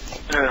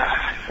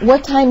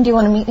 what time do you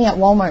want to meet me at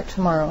Walmart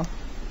tomorrow?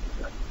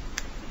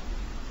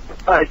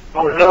 I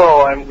don't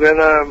know. I'm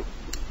gonna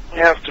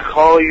have to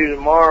call you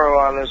tomorrow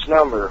on this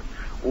number,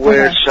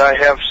 which I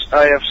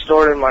have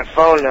stored in my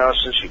phone now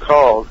since you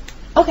called.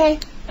 Okay,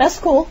 that's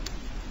cool.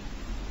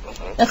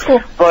 That's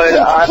cool.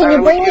 But can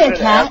you bring me a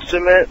cat?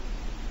 Estimate.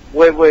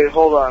 Wait,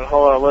 hold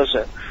on,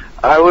 listen.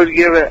 I would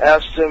give an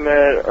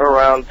estimate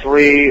around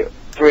 3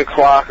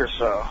 o'clock or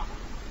so.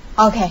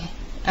 Okay,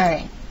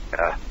 alright.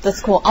 Yeah.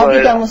 That's cool. I'll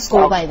be done with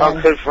school by then.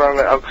 I'll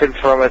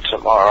confirm it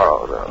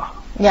tomorrow, though.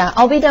 Yeah,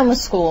 I'll be done with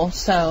school,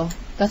 so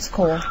that's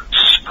cool.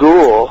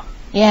 School?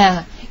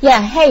 Yeah,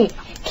 hey,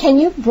 can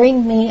you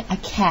bring me a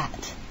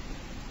cat?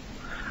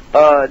 No,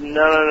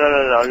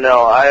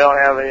 I don't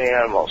have any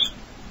animals.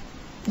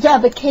 Yeah,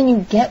 but can you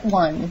get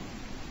one?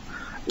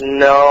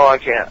 No, I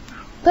can't.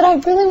 But I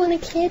really want a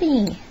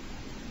kitty.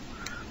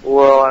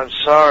 Well, I'm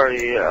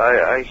sorry.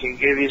 I can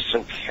give you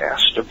some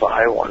cash to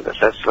buy one, but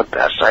that's the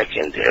best I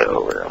can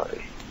do,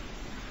 really.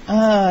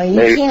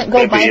 You can't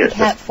go buy the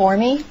cat for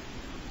me?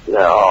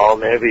 No,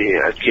 maybe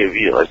I'd give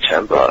you like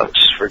 $10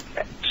 for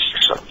cats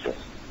or something.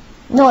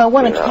 No, I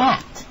want a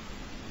cat.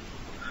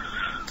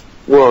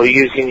 Well,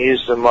 you can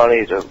use the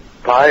money to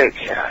buy a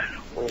cat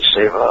when you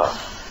save up.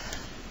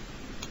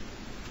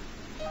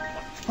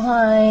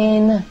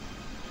 Fine.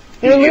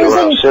 You're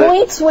losing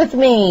points with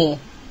me.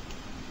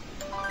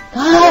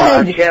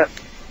 God.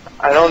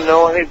 I don't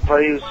know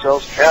anybody who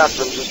sells cats.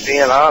 I'm just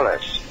being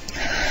honest.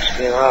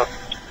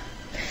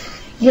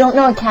 You don't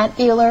know a cat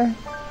dealer?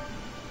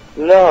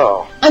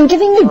 No. I'm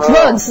giving you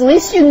drugs. The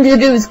least you can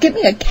do is give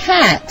me a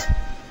cat.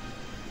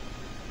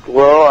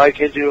 Well, I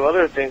could do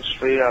other things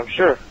for you, I'm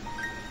sure.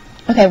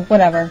 Okay,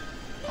 whatever.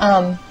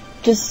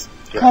 Just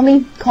call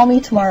me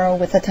tomorrow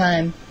with a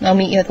time. I'll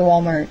meet you at the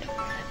Walmart.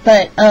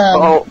 But,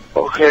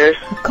 okay.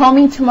 Call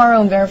me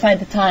tomorrow and verify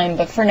the time,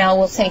 but for now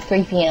we'll say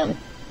 3 p.m.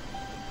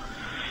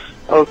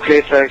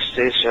 Okay, thanks,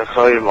 Stacey. I'll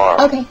call you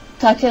tomorrow. Okay,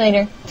 talk to you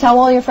later. Tell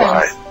all your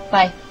friends.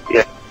 Bye.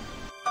 Yeah.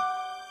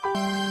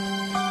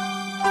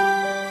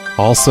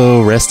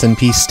 Also, rest in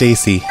peace,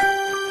 Stacy.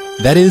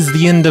 That is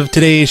the end of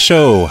today's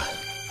show.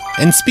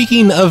 And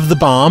speaking of the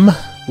bomb,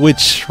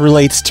 which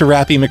relates to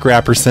Rappy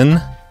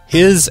McRapperson.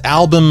 His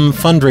album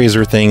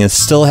fundraiser thing is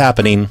still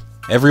happening.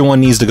 Everyone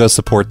needs to go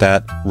support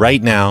that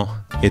right now.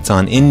 It's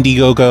on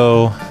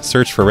Indiegogo.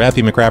 Search for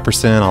Rappy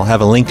McRapperson. I'll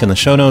have a link in the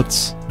show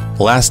notes.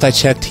 Last I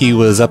checked, he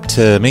was up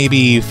to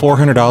maybe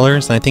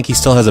 $400, and I think he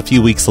still has a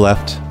few weeks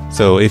left.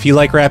 So if you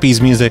like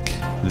Rappy's music,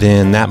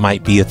 then that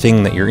might be a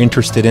thing that you're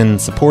interested in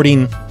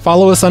supporting.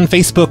 Follow us on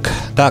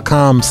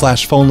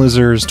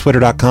Facebook.com/PhoneLosers,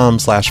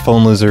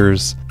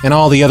 Twitter.com/PhoneLosers, and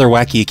all the other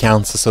wacky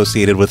accounts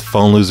associated with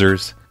Phone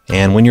Losers.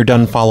 And when you're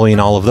done following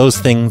all of those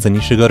things, then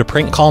you should go to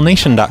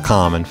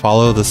prankcallnation.com and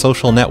follow the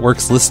social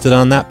networks listed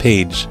on that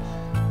page,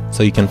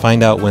 so you can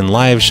find out when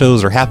live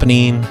shows are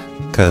happening,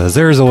 because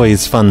there's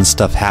always fun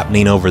stuff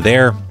happening over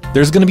there.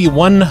 There's going to be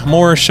one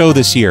more show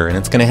this year, and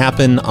it's going to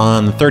happen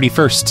on the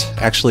 31st.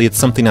 Actually, it's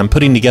something I'm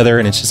putting together,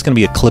 and it's just going to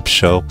be a clip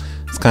show.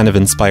 It's kind of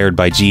inspired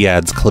by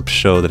G-Ad's clip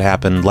show that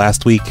happened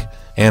last week,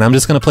 and I'm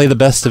just going to play the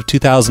best of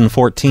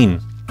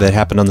 2014 that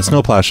happened on the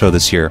Snowplow show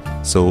this year.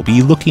 So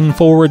be looking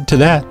forward to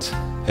that.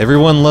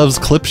 Everyone loves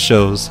clip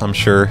shows, I'm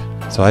sure,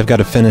 so I've got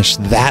to finish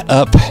that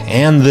up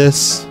and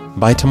this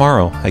by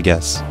tomorrow, I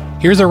guess.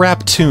 Here's a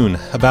rap tune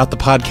about the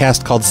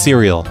podcast called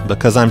Serial,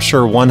 because I'm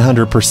sure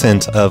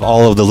 100% of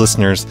all of the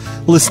listeners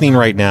listening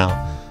right now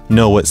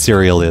know what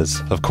Serial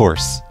is, of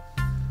course.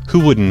 Who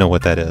wouldn't know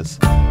what that is?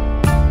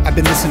 I've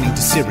been listening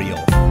to Serial.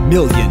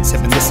 Millions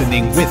have been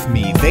listening with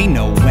me. They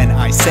know when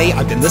I say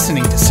I've been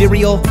listening to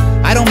Serial,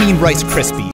 I don't mean Rice Krispies.